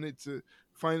don't want it to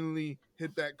finally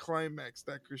hit that climax,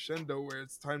 that crescendo where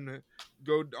it's time to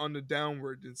go on the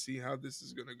downward and see how this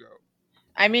is gonna go.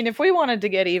 I mean, if we wanted to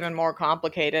get even more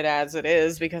complicated as it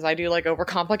is, because I do like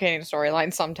overcomplicating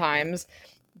storylines sometimes,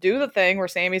 do the thing where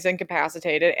Sammy's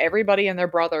incapacitated. Everybody and their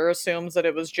brother assumes that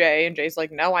it was Jay, and Jay's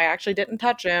like, no, I actually didn't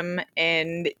touch him.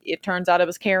 And it turns out it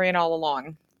was Carrion all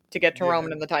along to get to Yeah.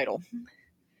 Roman in the title.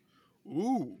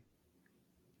 Ooh.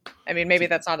 I mean, maybe To,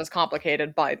 that's not as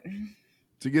complicated, but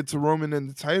to get to Roman and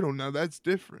the title, now that's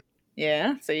different.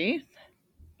 yeah, see?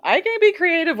 I can be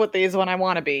creative with these when I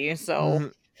want to be,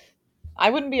 so I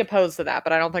wouldn't be opposed to that,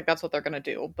 but I don't think that's what they're going to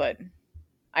do. But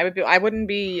I wouldn't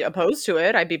be opposed to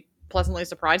it. I'd be pleasantly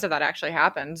surprised if that actually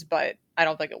happens, but I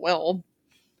don't think it will.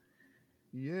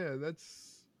 Yeah,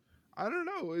 that's I don't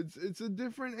know. It's a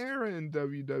different era in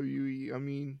WWE. I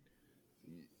mean,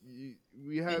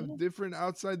 we have Yeah. different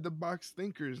outside the box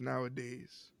thinkers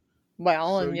nowadays.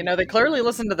 Well, So and they clearly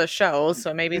listen to the show,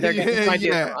 so maybe they're getting yeah, some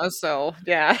ideas yeah. from us. So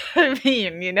yeah, I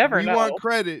mean, you never We want know.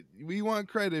 credit. We want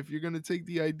credit. If you're gonna take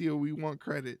the idea, we want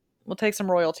credit. We'll take some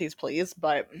royalties, please.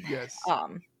 But Yes.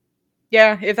 um,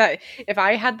 yeah, if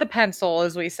I had the pencil,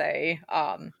 as we say,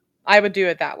 I would do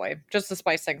it that way, just to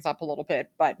spice things up a little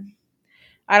bit. But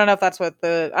I don't know if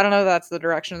that's the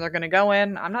direction they're going to go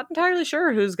in. I'm not entirely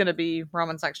sure who's going to be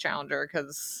Roman's next challenger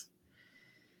because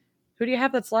who do you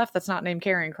have that's left that's not named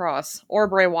Karrion Cross or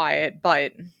Bray Wyatt?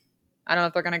 But I don't know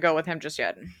if they're going to go with him just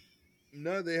yet.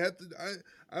 No, they have to.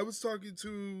 I was talking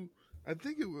to. I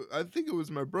think it was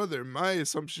my brother. My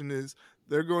assumption is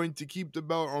they're going to keep the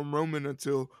belt on Roman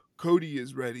until Cody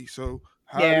is ready. So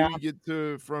how do Yeah, we get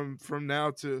to from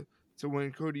now to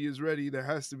when Cody is ready? There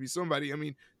has to be somebody. I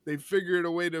mean, they figured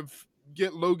a way to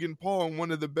get Logan Paul in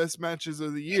one of the best matches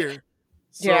of the year.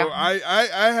 yeah, So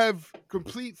I have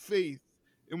complete faith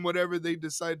in whatever they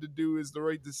decide to do is the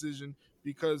right decision,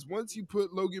 because once you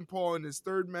put Logan Paul in his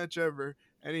third match ever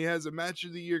and he has a match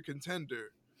of the year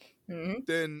contender, hmm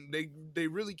then they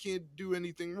really can't do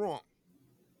anything wrong.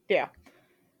 yeah,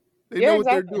 They yeah, know what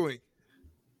they're exactly. doing.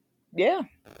 Yeah,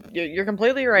 you're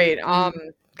completely right.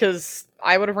 Because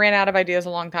I would have ran out of ideas a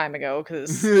long time ago.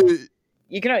 Because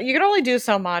you can only do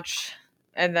so much,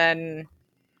 and then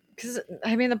because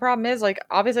I mean the problem is like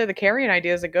obviously the carrying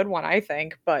idea is a good one, I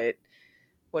think, but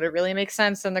would it really make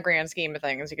sense in the grand scheme of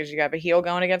things? Because you got a heel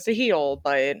going against a heel,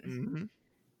 but Mhm.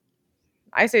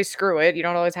 I say screw it. You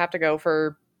don't always have to go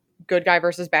for good guy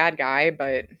versus bad guy,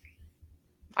 but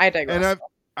I And digress.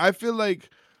 I feel like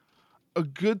a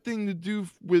good thing to do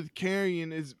with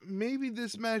Carrion is maybe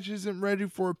this match isn't ready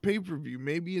for a pay per view.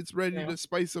 Maybe it's ready Yeah, to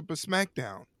spice up a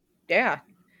SmackDown. yeah,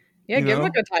 yeah. You Give him a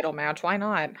know, good title match. Why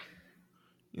not?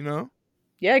 you know.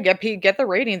 Yeah, get the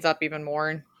ratings up even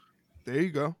more. There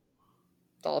you go.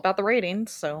 It's all about the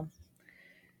ratings, so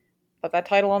put that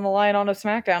title on the line on a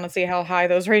SmackDown and see how high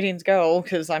those ratings go,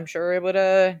 because I'm sure it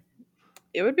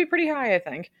would be pretty high, I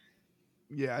think.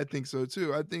 Yeah, I think so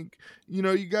too. I think you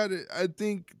got it. I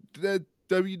think that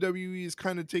WWE is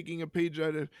kind of taking a page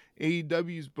out of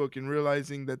AEW's book and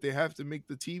realizing that they have to make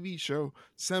the TV show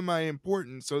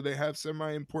semi-important, so they have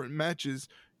semi-important matches,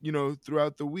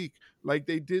 throughout the week, like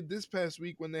they did this past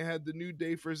week when they had the New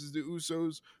Day versus the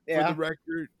Usos Yeah. for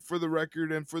the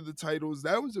record, and for the titles.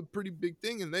 That was a pretty big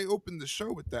thing, and they opened the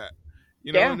show with that.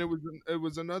 Yeah. And it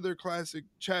was another classic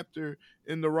chapter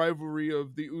in the rivalry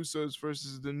of the Usos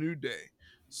versus the New Day.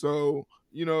 So,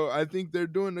 I think they're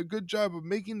doing a good job of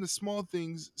making the small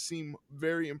things seem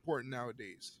very important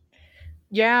nowadays.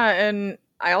 Yeah, and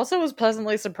I also was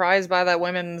pleasantly surprised by that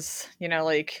women's,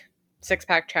 like six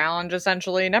pack challenge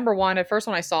essentially. Number one, at first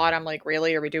when I saw it, I'm like,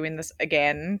 really? Are we doing this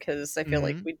again? Because I feel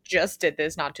like Hmm. we just did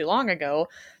this not too long ago.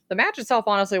 The match itself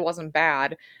honestly wasn't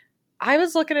bad. I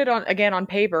was looking at it on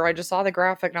paper. I just saw the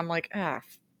graphic and I'm like,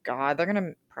 God, they're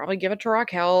gonna probably give it to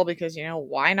Raquel because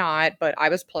why not? But I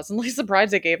was pleasantly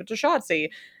surprised they gave it to Shotzi,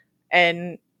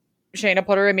 and Shayna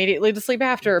put her immediately to sleep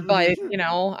after. But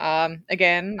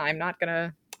again, I'm not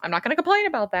gonna complain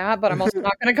about that. But I'm also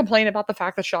not gonna complain about the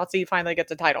fact that Shotzi finally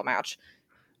gets a title match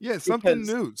Yeah, something because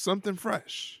new, something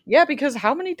fresh. yeah, because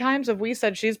how many times have we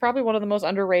said she's probably one of the most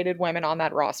underrated women on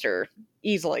that roster?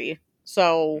 Easily.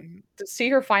 So Mhm. to see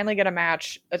her finally get a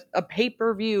match, a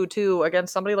pay-per-view too,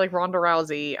 against somebody like Ronda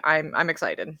Rousey, I'm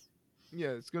excited.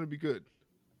 Yeah, it's gonna be good.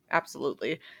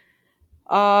 Absolutely.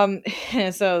 Um,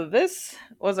 so this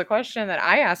was a question that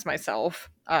I asked myself,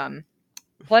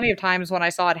 plenty of times when I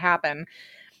saw it happen.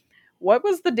 What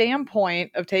was the damn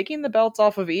point of taking the belts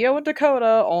off of Io and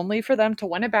Dakota only for them to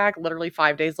win it back literally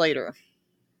 5 days later?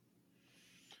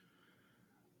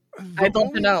 The I'd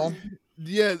love to only, know.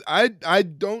 yeah, I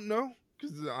don't know,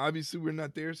 because obviously we're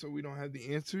not there, so we don't have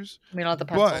the answers. We don't have the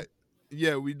pencil. But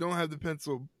yeah, we don't have the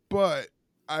pencil. But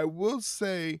I will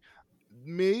say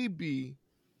maybe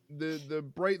the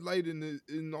bright light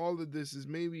in all of this is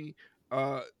maybe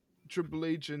uh Triple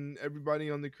H and everybody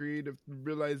on the creative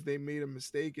realized they made a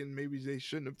mistake, and maybe they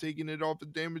shouldn't have taken it off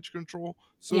of Damage Control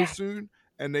so Yeah. soon,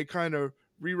 and they kind of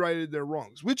rewrited their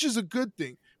wrongs, which is a good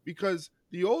thing, because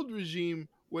the old regime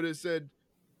would have said,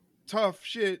 tough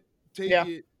shit, take Yeah.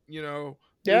 it, this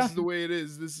Yeah. is the way it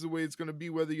is, this is the way it's going to be,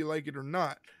 whether you like it or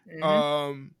not. hmm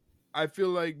um I feel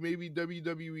like maybe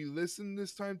WWE listened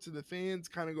this time to the fans,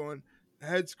 kind of going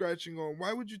head scratching, going,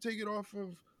 why would you take it off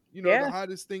of the Yeah.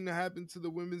 hottest thing to happen to the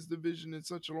women's division in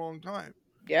such a long time?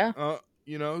 Yeah. Uh,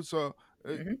 so uh,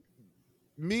 Hmm.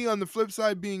 me on the flip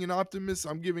side, being an optimist,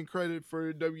 I'm giving credit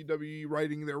for WWE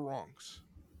righting their wrongs.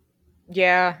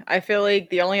 Yeah, I feel like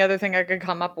the only other thing I could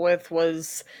come up with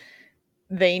was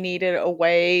they needed a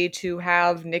way to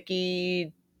have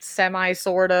Nikki semi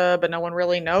sorta, but no one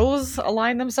really knows,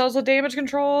 align themselves with Damage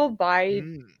Control by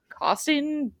Mm.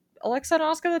 costing Alexa and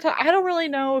Asuka the time. I don't really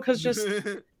know because just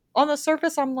on the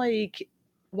surface, I'm like,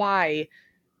 why?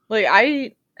 Like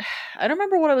I don't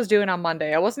remember what I was doing on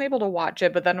Monday. I wasn't able to watch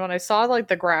it, but then when I saw like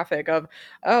the graphic of,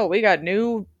 oh, we got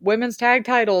new women's tag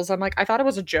titles, I'm like, I thought it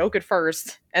was a joke at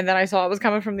first, and then I saw it was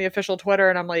coming from the official Twitter,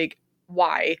 and I'm like,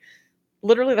 why?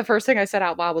 Literally, the first thing I said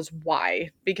out loud was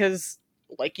why, because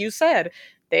like you said,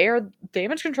 they are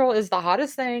Damage Control is the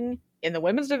hottest thing in the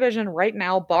women's division right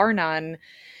now, bar none.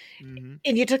 Hmm.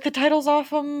 And you took the titles off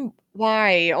them.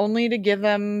 Why? Only to give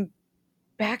them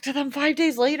back to them 5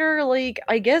 days later. Like,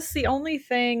 I guess the only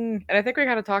thing, and I think we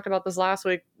kind of talked about this last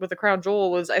week with the Crown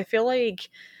Jewel, was I feel like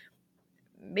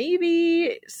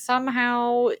maybe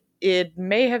somehow it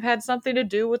may have had something to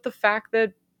do with the fact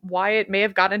that Wyatt may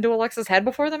have got into Alexa's head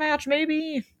before the match,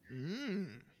 maybe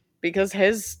Mm. because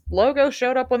his logo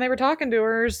showed up when they were talking to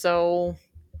her. So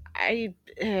I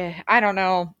don't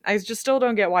know. I just still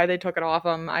don't get why they took it off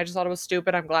him. I just thought it was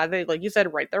stupid. I'm glad they, like you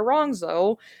said, right their wrongs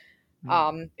though,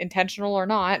 intentional or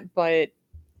not. But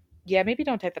yeah, maybe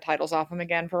don't take the titles off him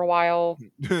again for a while.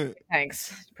 Mm.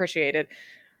 Thanks, appreciate it.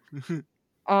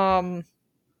 Um,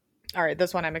 all right,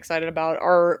 this one I'm excited about.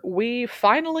 Are we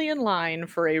finally in line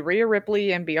for a Rhea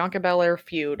Ripley and Bianca Belair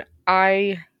feud?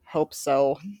 I hope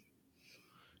so.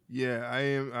 Yeah, I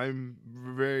am. I'm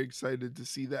very excited to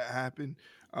see that happen.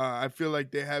 I feel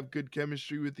like they have good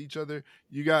chemistry with each other.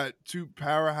 You got two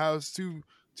powerhouse, two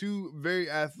very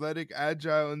athletic,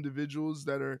 agile individuals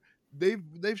that are they've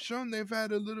shown they've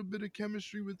had a little bit of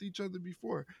chemistry with each other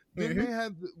before. Didn't Hmm. they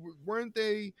have? Weren't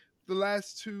they the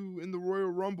last two in the Royal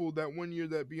Rumble that one year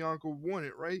that Bianca won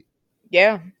it, right?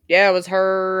 Yeah, yeah, it was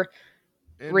her,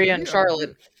 And Rhea, and Rhea, I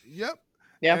Charlotte. believe. Yep.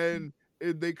 Yeah, And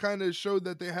they kind of showed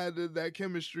that they had that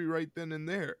chemistry right then and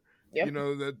there. yep.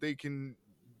 That they can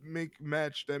make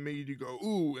match that made you go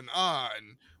ooh and ah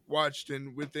and watched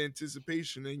and with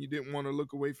anticipation and you didn't want to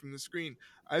look away from the screen.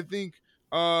 I think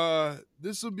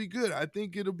this will be good. I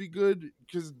think it'll be good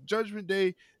because Judgment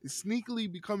Day is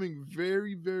sneakily becoming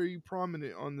very, very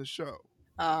prominent on the show.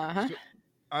 Uh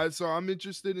huh. So I'm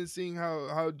interested in seeing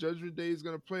how Judgment Day is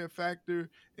going to play a factor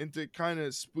into kind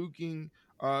of spooking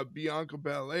Bianca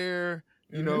Belair.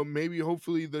 Hmm. Maybe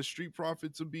hopefully the Street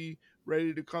Profits will be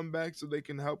ready to come back so they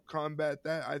can help combat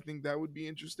that. I think that would be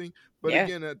interesting. But Yeah.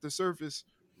 again, at the surface,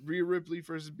 Rhea Ripley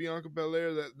versus Bianca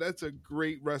Belair, that's a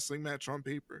great wrestling match on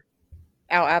paper.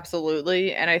 Oh,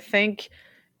 absolutely. And I think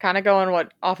kind of going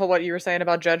what off of what you were saying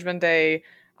about Judgment Day,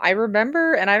 I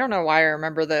remember, and I don't know why I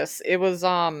remember this. It was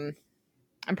I'm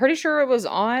pretty sure it was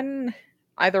on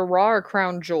either Raw or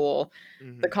Crown Jewel.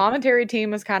 The Hmm. commentary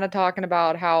team was kind of talking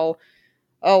about how,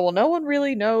 oh well, no one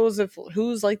really knows if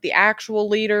who's like the actual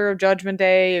leader of Judgment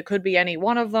Day. It could be any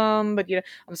one of them, but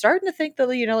I'm starting to think that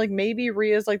like maybe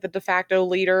Rhea's like the de facto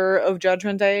leader of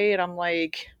Judgment Day, and I'm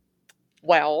like,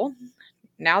 well,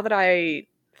 now that I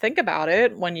think about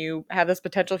it, when you have this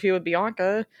potential feud with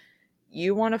Bianca,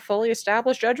 you want to fully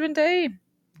establish Judgment Day,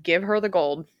 give her the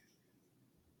gold.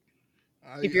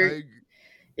 If I you're I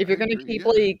if I you're gonna agree. keep Yeah.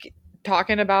 like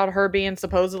talking about her being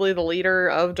supposedly the leader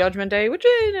of Judgment Day, which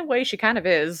in a way she kind of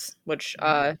is, which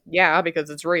Hmm. yeah, because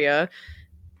it's Rhea,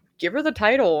 give her the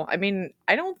title. I mean,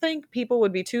 I don't think people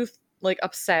would be too like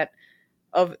upset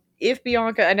of if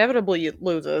Bianca inevitably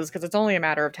loses because it's only a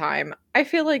matter of time. I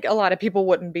feel like a lot of people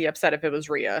wouldn't be upset if it was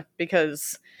Rhea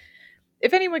because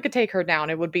if anyone could take her down,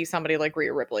 it would be somebody like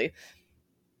Rhea Ripley.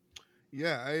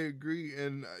 Yeah, I agree,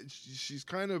 and she's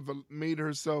kind of made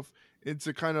herself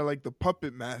into kind of like the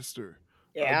puppet master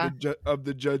Yeah. of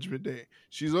the Judgment Day.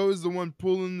 She's always the one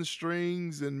pulling the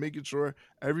strings and making sure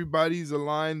everybody's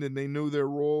aligned and they know their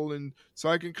role, and so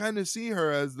I can kind of see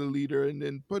her as the leader, and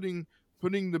then putting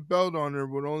the belt on her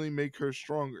would only make her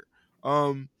stronger.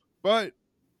 Um, but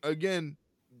again,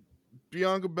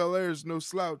 Bianca Belair is no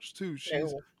slouch too.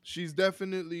 No. She's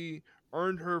definitely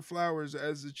earned her flowers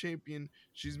as a champion.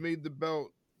 She's made the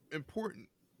belt important,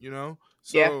 you know.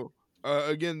 Yeah. So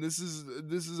again, this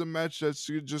is a match that's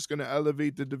just going to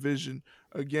elevate the division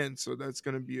again. So that's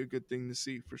going to be a good thing to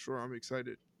see for sure. I'm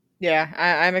excited. Yeah.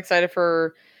 I'm excited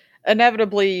for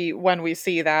inevitably when we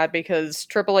see that because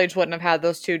Triple H wouldn't have had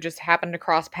those two just happen to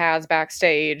cross paths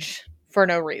backstage for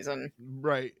no reason.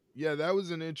 Right? Yeah, that was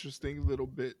an interesting little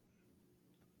bit.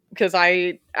 because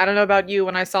I don't know about you,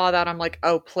 when I saw that I'm like,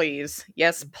 oh please,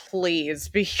 yes please,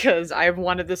 because I've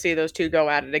wanted to see those two go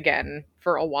at it again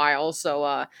for a while. So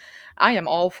I am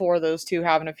all for those two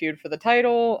having a feud for the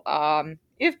title.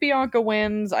 If Bianca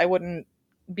wins, I wouldn't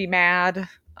be mad.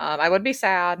 I would be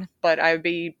sad, but I would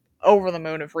be over the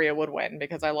moon if Rhea would win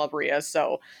because I love Rhea.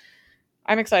 So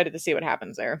I'm excited to see what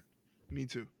happens there. Me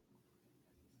too.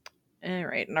 All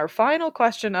right, and our final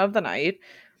question of the night.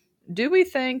 Do we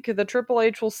think the Triple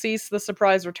H will cease the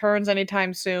surprise returns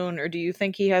anytime soon, or do you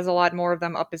think he has a lot more of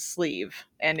them up his sleeve?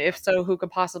 And if so, who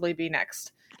could possibly be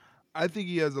next? I think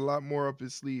he has a lot more up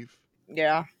his sleeve.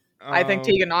 Yeah, I think Um,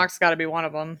 Tegan Knox got to be one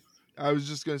of them. I was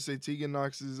just gonna say Tegan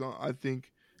Knox is, I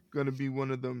think, gonna be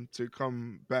one of them to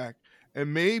come back,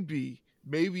 and maybe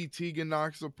Tegan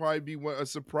Knox will probably be a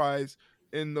surprise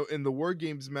in the War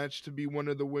Games match to be one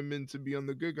of the women to be on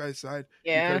the good guy side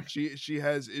Yeah, because she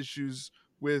has issues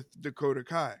with Dakota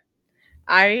Kai.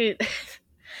 I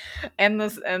and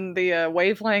the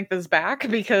wavelength is back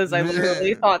because I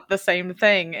literally thought the same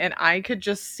thing, and I could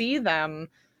just see them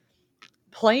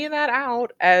playing that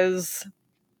out as,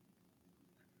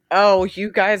 oh, you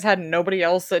guys had nobody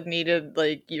else that needed,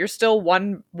 like, you're still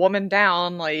one woman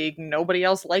down, like nobody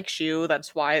else likes you,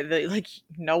 that's why they, like,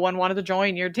 no one wanted to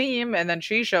join your team, and then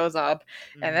she shows up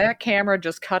and Hmm. that camera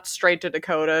just cuts straight to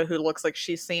Dakota, who looks like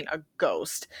she's seen a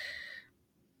ghost.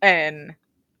 And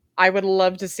I would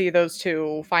love to see those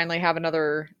two finally have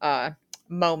another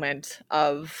moment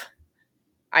of,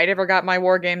 I never got my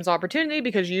War Games opportunity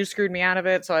because you screwed me out of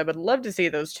it. So I would love to see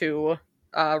those two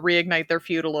reignite their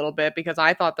feud a little bit because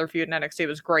I thought their feud in NXT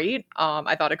was great.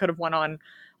 I thought it could have went on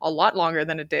a lot longer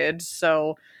than it did.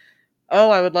 So, oh,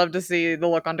 I would love to see the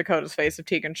look on Dakota's face if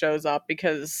Tegan shows up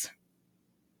because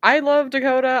I love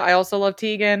Dakota. I also love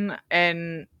Tegan,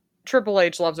 and Triple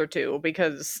H loves her too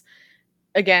because,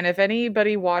 again, if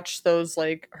anybody watched those,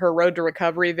 like, her Road to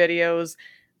Recovery videos,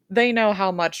 they know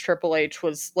how much Triple H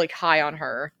was, like, high on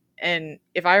her. And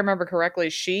if I remember correctly,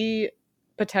 she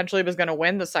potentially was going to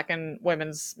win the second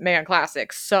Women's Man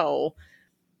Classic. So,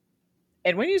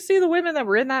 and when you see the women that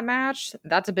were in that match,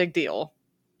 that's a big deal.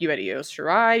 You had Io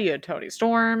Shirai, you had Toni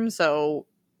Storm. So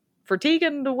for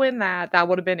Tegan to win that, that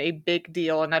would have been a big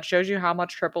deal. And that shows you how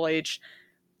much Triple H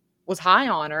was high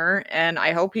on her. And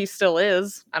I hope he still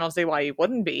is. I don't see why he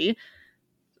wouldn't be.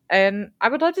 And I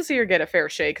would love to see her get a fair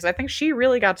shake because I think she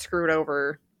really got screwed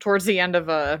over towards the end of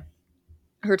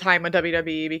her time with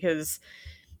WWE because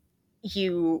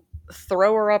you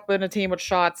throw her up in a team with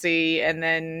Shotzi and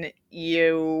then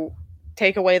you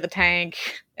take away the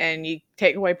tank and you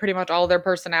take away pretty much all their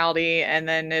personality, and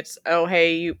then it's, oh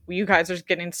hey, you guys are just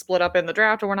getting split up in the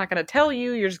draft and we're not going to tell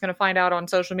you, you're just going to find out on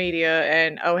social media,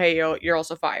 and oh hey, you're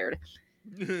also fired.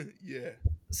 Yeah.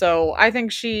 So I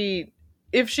think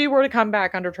if she were to come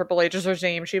back under Triple H's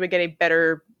regime, she would get a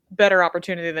better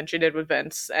opportunity than she did with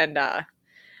Vince, and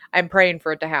I'm praying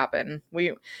for it to happen.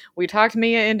 We talked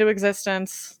Mia into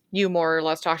existence. You more or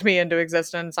less talked me into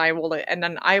existence. And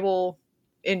then I will,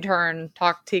 in turn,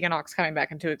 talk Tegan Knox coming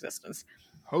back into existence.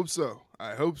 Hope so.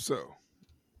 I hope so.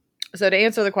 So to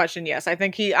answer the question, yes, I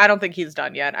don't think he's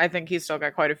done yet. I think he's still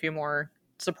got quite a few more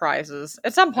surprises.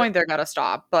 At some point, they're gonna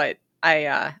stop, but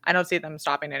I don't see them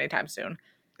stopping anytime soon.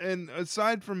 And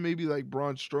aside from maybe like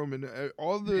Braun Strowman, Yeah.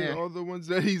 all the ones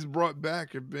that he's brought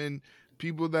back have been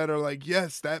people that are like,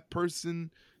 yes, that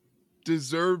person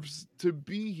deserves to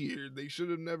be here. They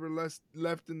should have never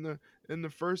left in the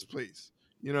first place.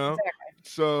 You know. Exactly.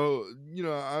 So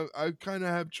I kind of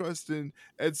have trust in.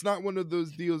 It's not one of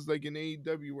those deals like in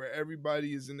AEW where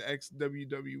everybody is an ex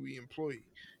WWE employee.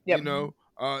 You Yep. know,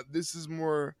 this is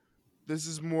more. This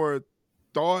is more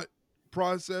thought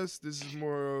process. This is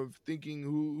more of thinking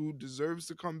who deserves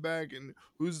to come back and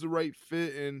who's the right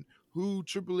fit and who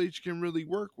Triple H can really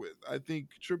work with. I think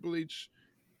Triple H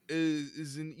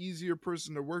is an easier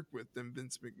person to work with than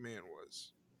Vince McMahon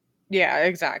was. Yeah,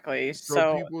 exactly. So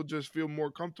So people just feel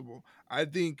more comfortable. I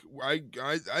think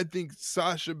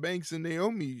Sasha Banks and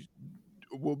Naomi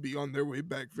will be on their way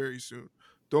back very soon.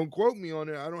 Don't quote me on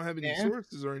it. I don't have any yeah,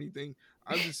 sources or anything.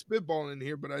 I'm just spitballing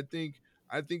here, but I think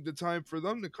the time for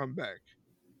them to come back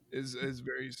is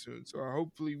very soon. So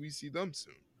hopefully we see them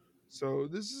soon. So yeah.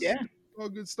 this is all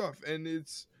good stuff, and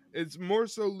it's more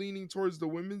so leaning towards the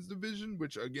women's division,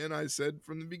 which again I said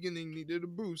from the beginning needed a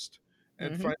boost,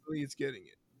 and Hmm. finally it's getting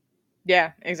it.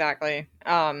 Yeah, exactly.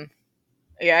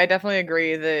 Yeah, I definitely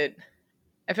agree that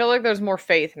I feel like there's more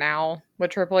faith now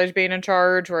with Triple H being in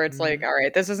charge, where it's like, Hmm. all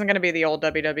right, this isn't going to be the old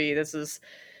WWE. This is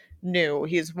new.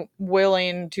 He's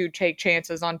willing to take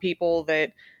chances on people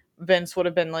that Vince would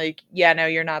have been like, yeah, no,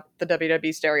 you're not the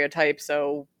WWE stereotype,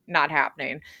 so not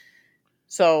happening.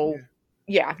 So, Yeah.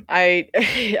 Yeah, I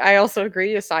I also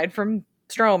agree. Aside from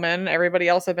Strowman, everybody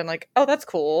else I've been like, oh, that's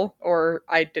cool, or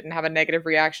I didn't have a negative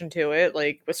reaction to it.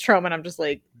 Like with Strowman, I'm just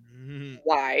like,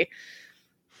 why?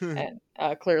 And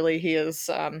clearly he has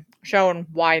shown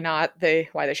why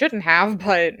they shouldn't have.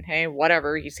 But hey,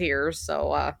 whatever, he's here.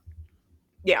 So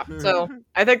yeah. So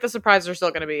I think the surprises are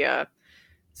still going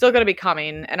to be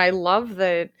coming, and I love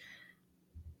that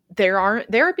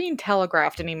they're being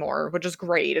telegraphed anymore, which is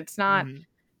great. It's not, Mhm.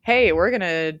 hey, we're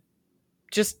gonna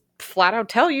just flat out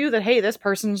tell you that, hey, this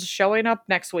person's showing up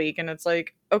next week, and it's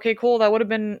like, okay, cool, that would have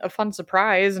been a fun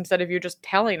surprise instead of you just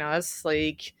telling us.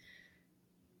 Like,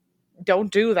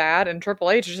 don't do that. And Triple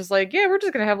H is just like, yeah, we're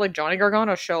just gonna have like Johnny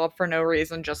Gargano show up for no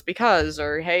reason just because,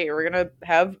 or hey, we're gonna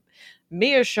have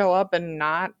Mia show up and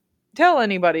not tell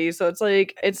anybody. So it's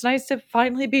like, it's nice to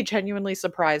finally be genuinely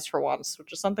surprised for once,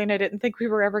 which is something I didn't think we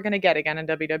were ever gonna get again in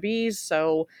WWE.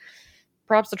 So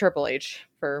props to Triple H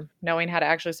for knowing how to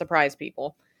actually surprise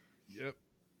people. Yep.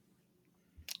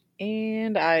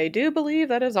 And I do believe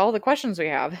that is all the questions we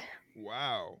have.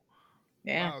 Wow.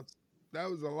 Yeah. Wow. That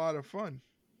was a lot of fun.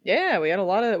 Yeah, we had a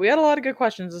lot of good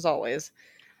questions as always.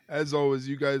 As always,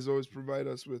 you guys always provide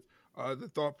us with the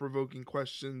thought provoking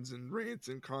questions and rants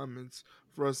and comments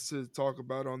for us to talk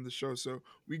about on the show. So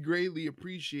we greatly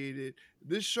appreciate it.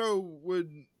 This show would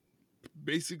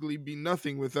basically be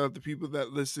nothing without the people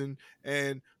that listen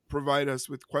and provide us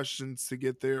with questions to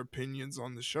get their opinions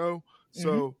on the show. Hmm.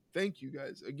 So thank you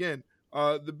guys again.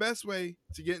 The best way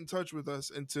to get in touch with us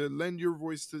and to lend your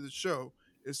voice to the show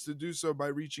is to do so by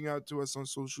reaching out to us on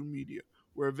social media.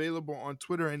 We're available on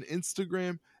Twitter and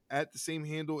Instagram at the same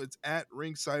handle. It's at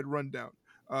Ringside Rundown.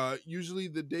 Usually,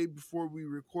 the day before we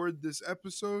record this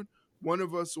episode, one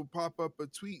of us will pop up a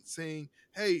tweet saying,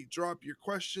 hey, drop your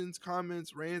questions,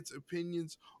 comments, rants,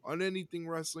 opinions on anything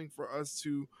wrestling for us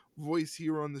to voice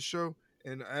here on the show.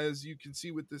 And as you can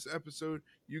see with this episode,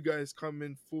 you guys come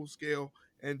in full scale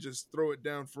and just throw it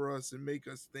down for us and make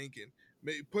us think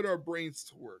and put our brains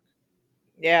to work.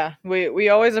 Yeah, we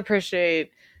always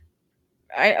appreciate,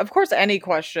 of course, any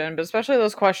question, but especially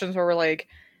those questions where we're like,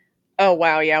 oh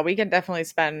wow, yeah, we can definitely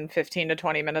spend 15 to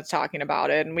 20 minutes talking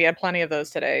about it, and we had plenty of those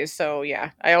today. So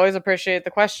yeah, I always appreciate the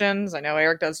questions. I know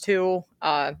Eric does too.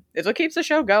 It's what keeps the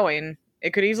show going.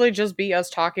 It could easily just be us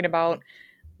talking about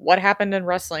what happened in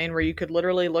wrestling, where you could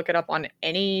literally look it up on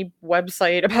any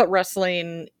website about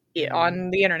wrestling Mm-hmm.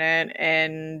 on the internet.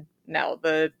 And no,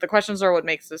 the questions are what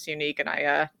makes this unique, and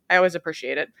I always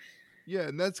appreciate it. Yeah,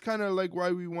 and that's kind of like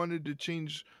why we wanted to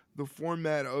change the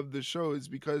format of the show is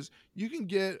because you can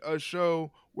get a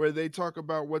show where they talk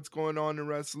about what's going on in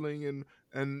wrestling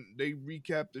and they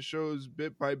recap the shows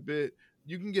bit by bit.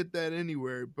 You can get that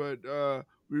anywhere, but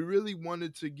we really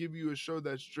wanted to give you a show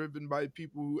that's driven by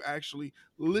people who actually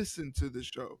listen to the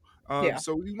show. Yeah.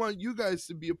 So we want you guys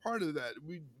to be a part of that.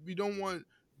 We don't want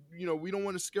we don't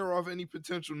want to scare off any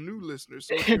potential new listeners.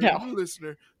 So if you're a No. new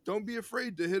listener, don't be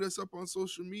afraid to hit us up on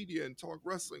social media and talk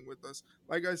wrestling with us.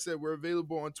 Like I said, we're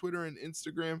available on Twitter and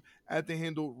Instagram at the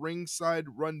handle Ringside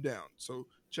Rundown. So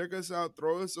check us out,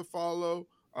 throw us a follow.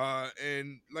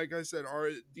 And like I said,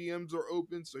 our DMs are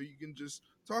open, so you can just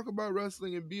talk about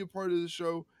wrestling and be a part of the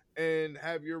show and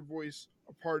have your voice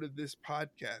a part of this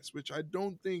podcast, which I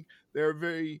don't think there are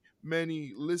very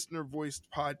many listener voiced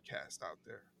podcasts out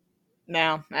there.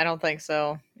 No, I don't think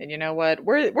so. And you know what?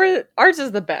 We're ours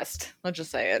is the best. Let's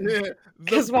just say it. Yeah, the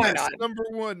Because why best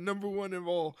not? number one of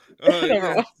all. Number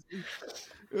Yes,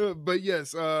 one. but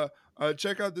yes,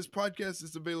 check out this podcast.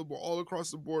 It's available all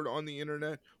across the board on the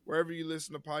internet, wherever you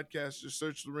listen to podcasts. Just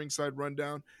search the Ringside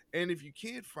Rundown, and if you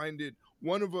can't find it,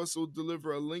 one of us will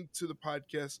deliver a link to the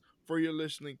podcast for your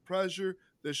listening pleasure.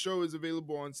 The show is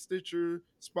available on Stitcher,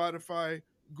 Spotify,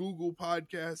 Google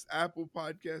Podcasts, Apple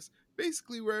Podcasts.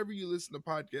 Basically, wherever you listen to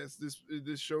podcasts,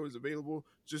 this show is available.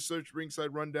 Just search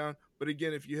Ringside Rundown. But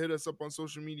again, if you hit us up on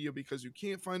social media because you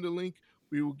can't find a link,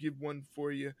 we will give one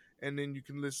for you, and then you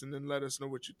can listen and let us know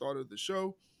what you thought of the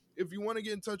show. If you want to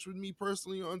get in touch with me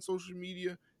personally on social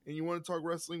media and you want to talk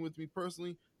wrestling with me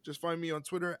personally, just find me on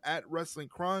Twitter at Wrestling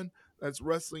Chron. That's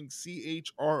Wrestling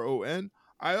CHRON.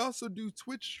 I also do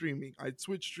Twitch streaming. I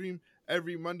Twitch stream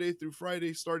every Monday through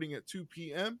Friday starting at 2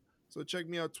 p.m. So check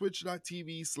me out,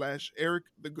 twitch.tv/Eric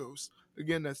the Ghost.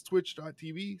 Again, that's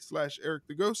twitch.tv/Eric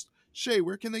the Ghost. Shay,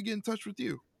 where can they get in touch with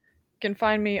you? You can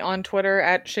find me on Twitter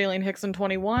at Shailene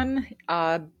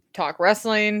Hickson21. Talk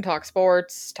wrestling, talk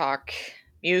sports, talk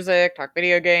music, talk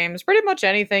video games, pretty much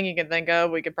anything you can think of,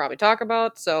 we could probably talk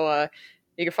about. So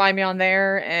you can find me on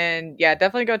there. And yeah,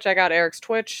 definitely go check out Eric's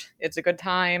Twitch. It's a good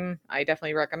time. I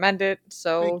definitely recommend it. Thank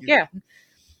So you. yeah.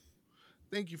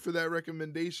 Thank you for that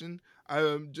recommendation.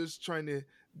 I'm just trying to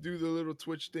do the little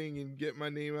Twitch thing and get my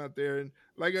name out there. And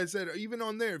like I said, even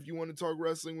on there, if you want to talk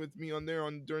wrestling with me on there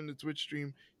on during the Twitch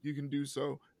stream, you can do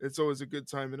so. It's always a good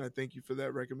time, and I thank you for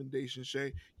that recommendation,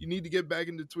 Shay. You need to get back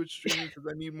into Twitch streaming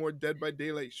because I need more Dead by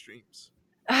Daylight streams.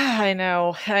 I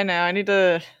know. I need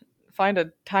to find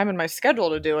a time in my schedule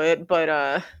to do it,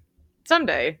 but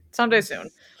someday soon.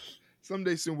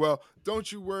 Someday soon. Well,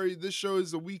 don't you worry. This show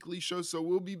is a weekly show, so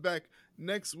we'll be back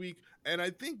next week. And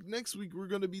I think next week we're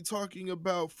going to be talking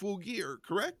about Full Gear,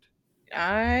 correct?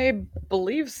 I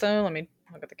believe so. Let me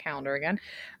look at the calendar again.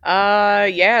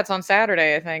 Yeah, it's on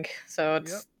Saturday, I think. So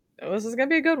this is gonna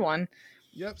be a good one.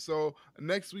 Yep. So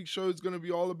next week's show is going to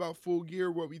be all about Full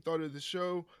Gear, what we thought of the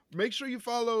show. Make sure you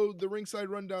follow the Ringside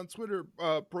Rundown Twitter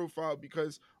profile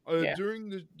because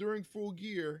during Full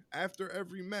Gear, after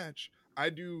every match, I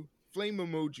do flame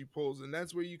emoji polls, and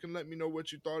that's where you can let me know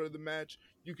what you thought of the match.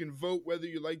 You can vote whether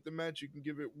you like the match. You can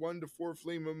give it 1 to 4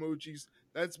 flame emojis.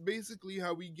 That's basically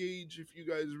how we gauge if you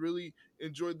guys really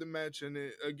enjoyed the match. And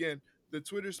again, the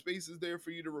Twitter space is there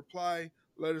for you to reply.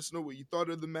 Let us know what you thought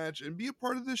of the match and be a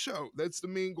part of the show. That's the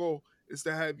main goal, is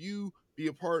to have you be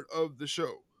a part of the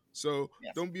show. So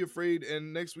don't be afraid.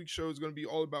 And next week's show is going to be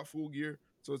all about Full Gear.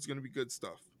 So it's going to be good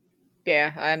stuff.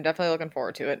 Yeah, I'm definitely looking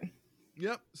forward to it.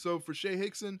 Yep. So for Shay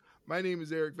Hickson, my name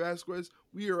is Eric Vasquez.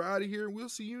 We are out of here, and we'll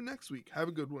see you next week. Have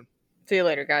a good one. See you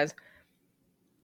later, guys.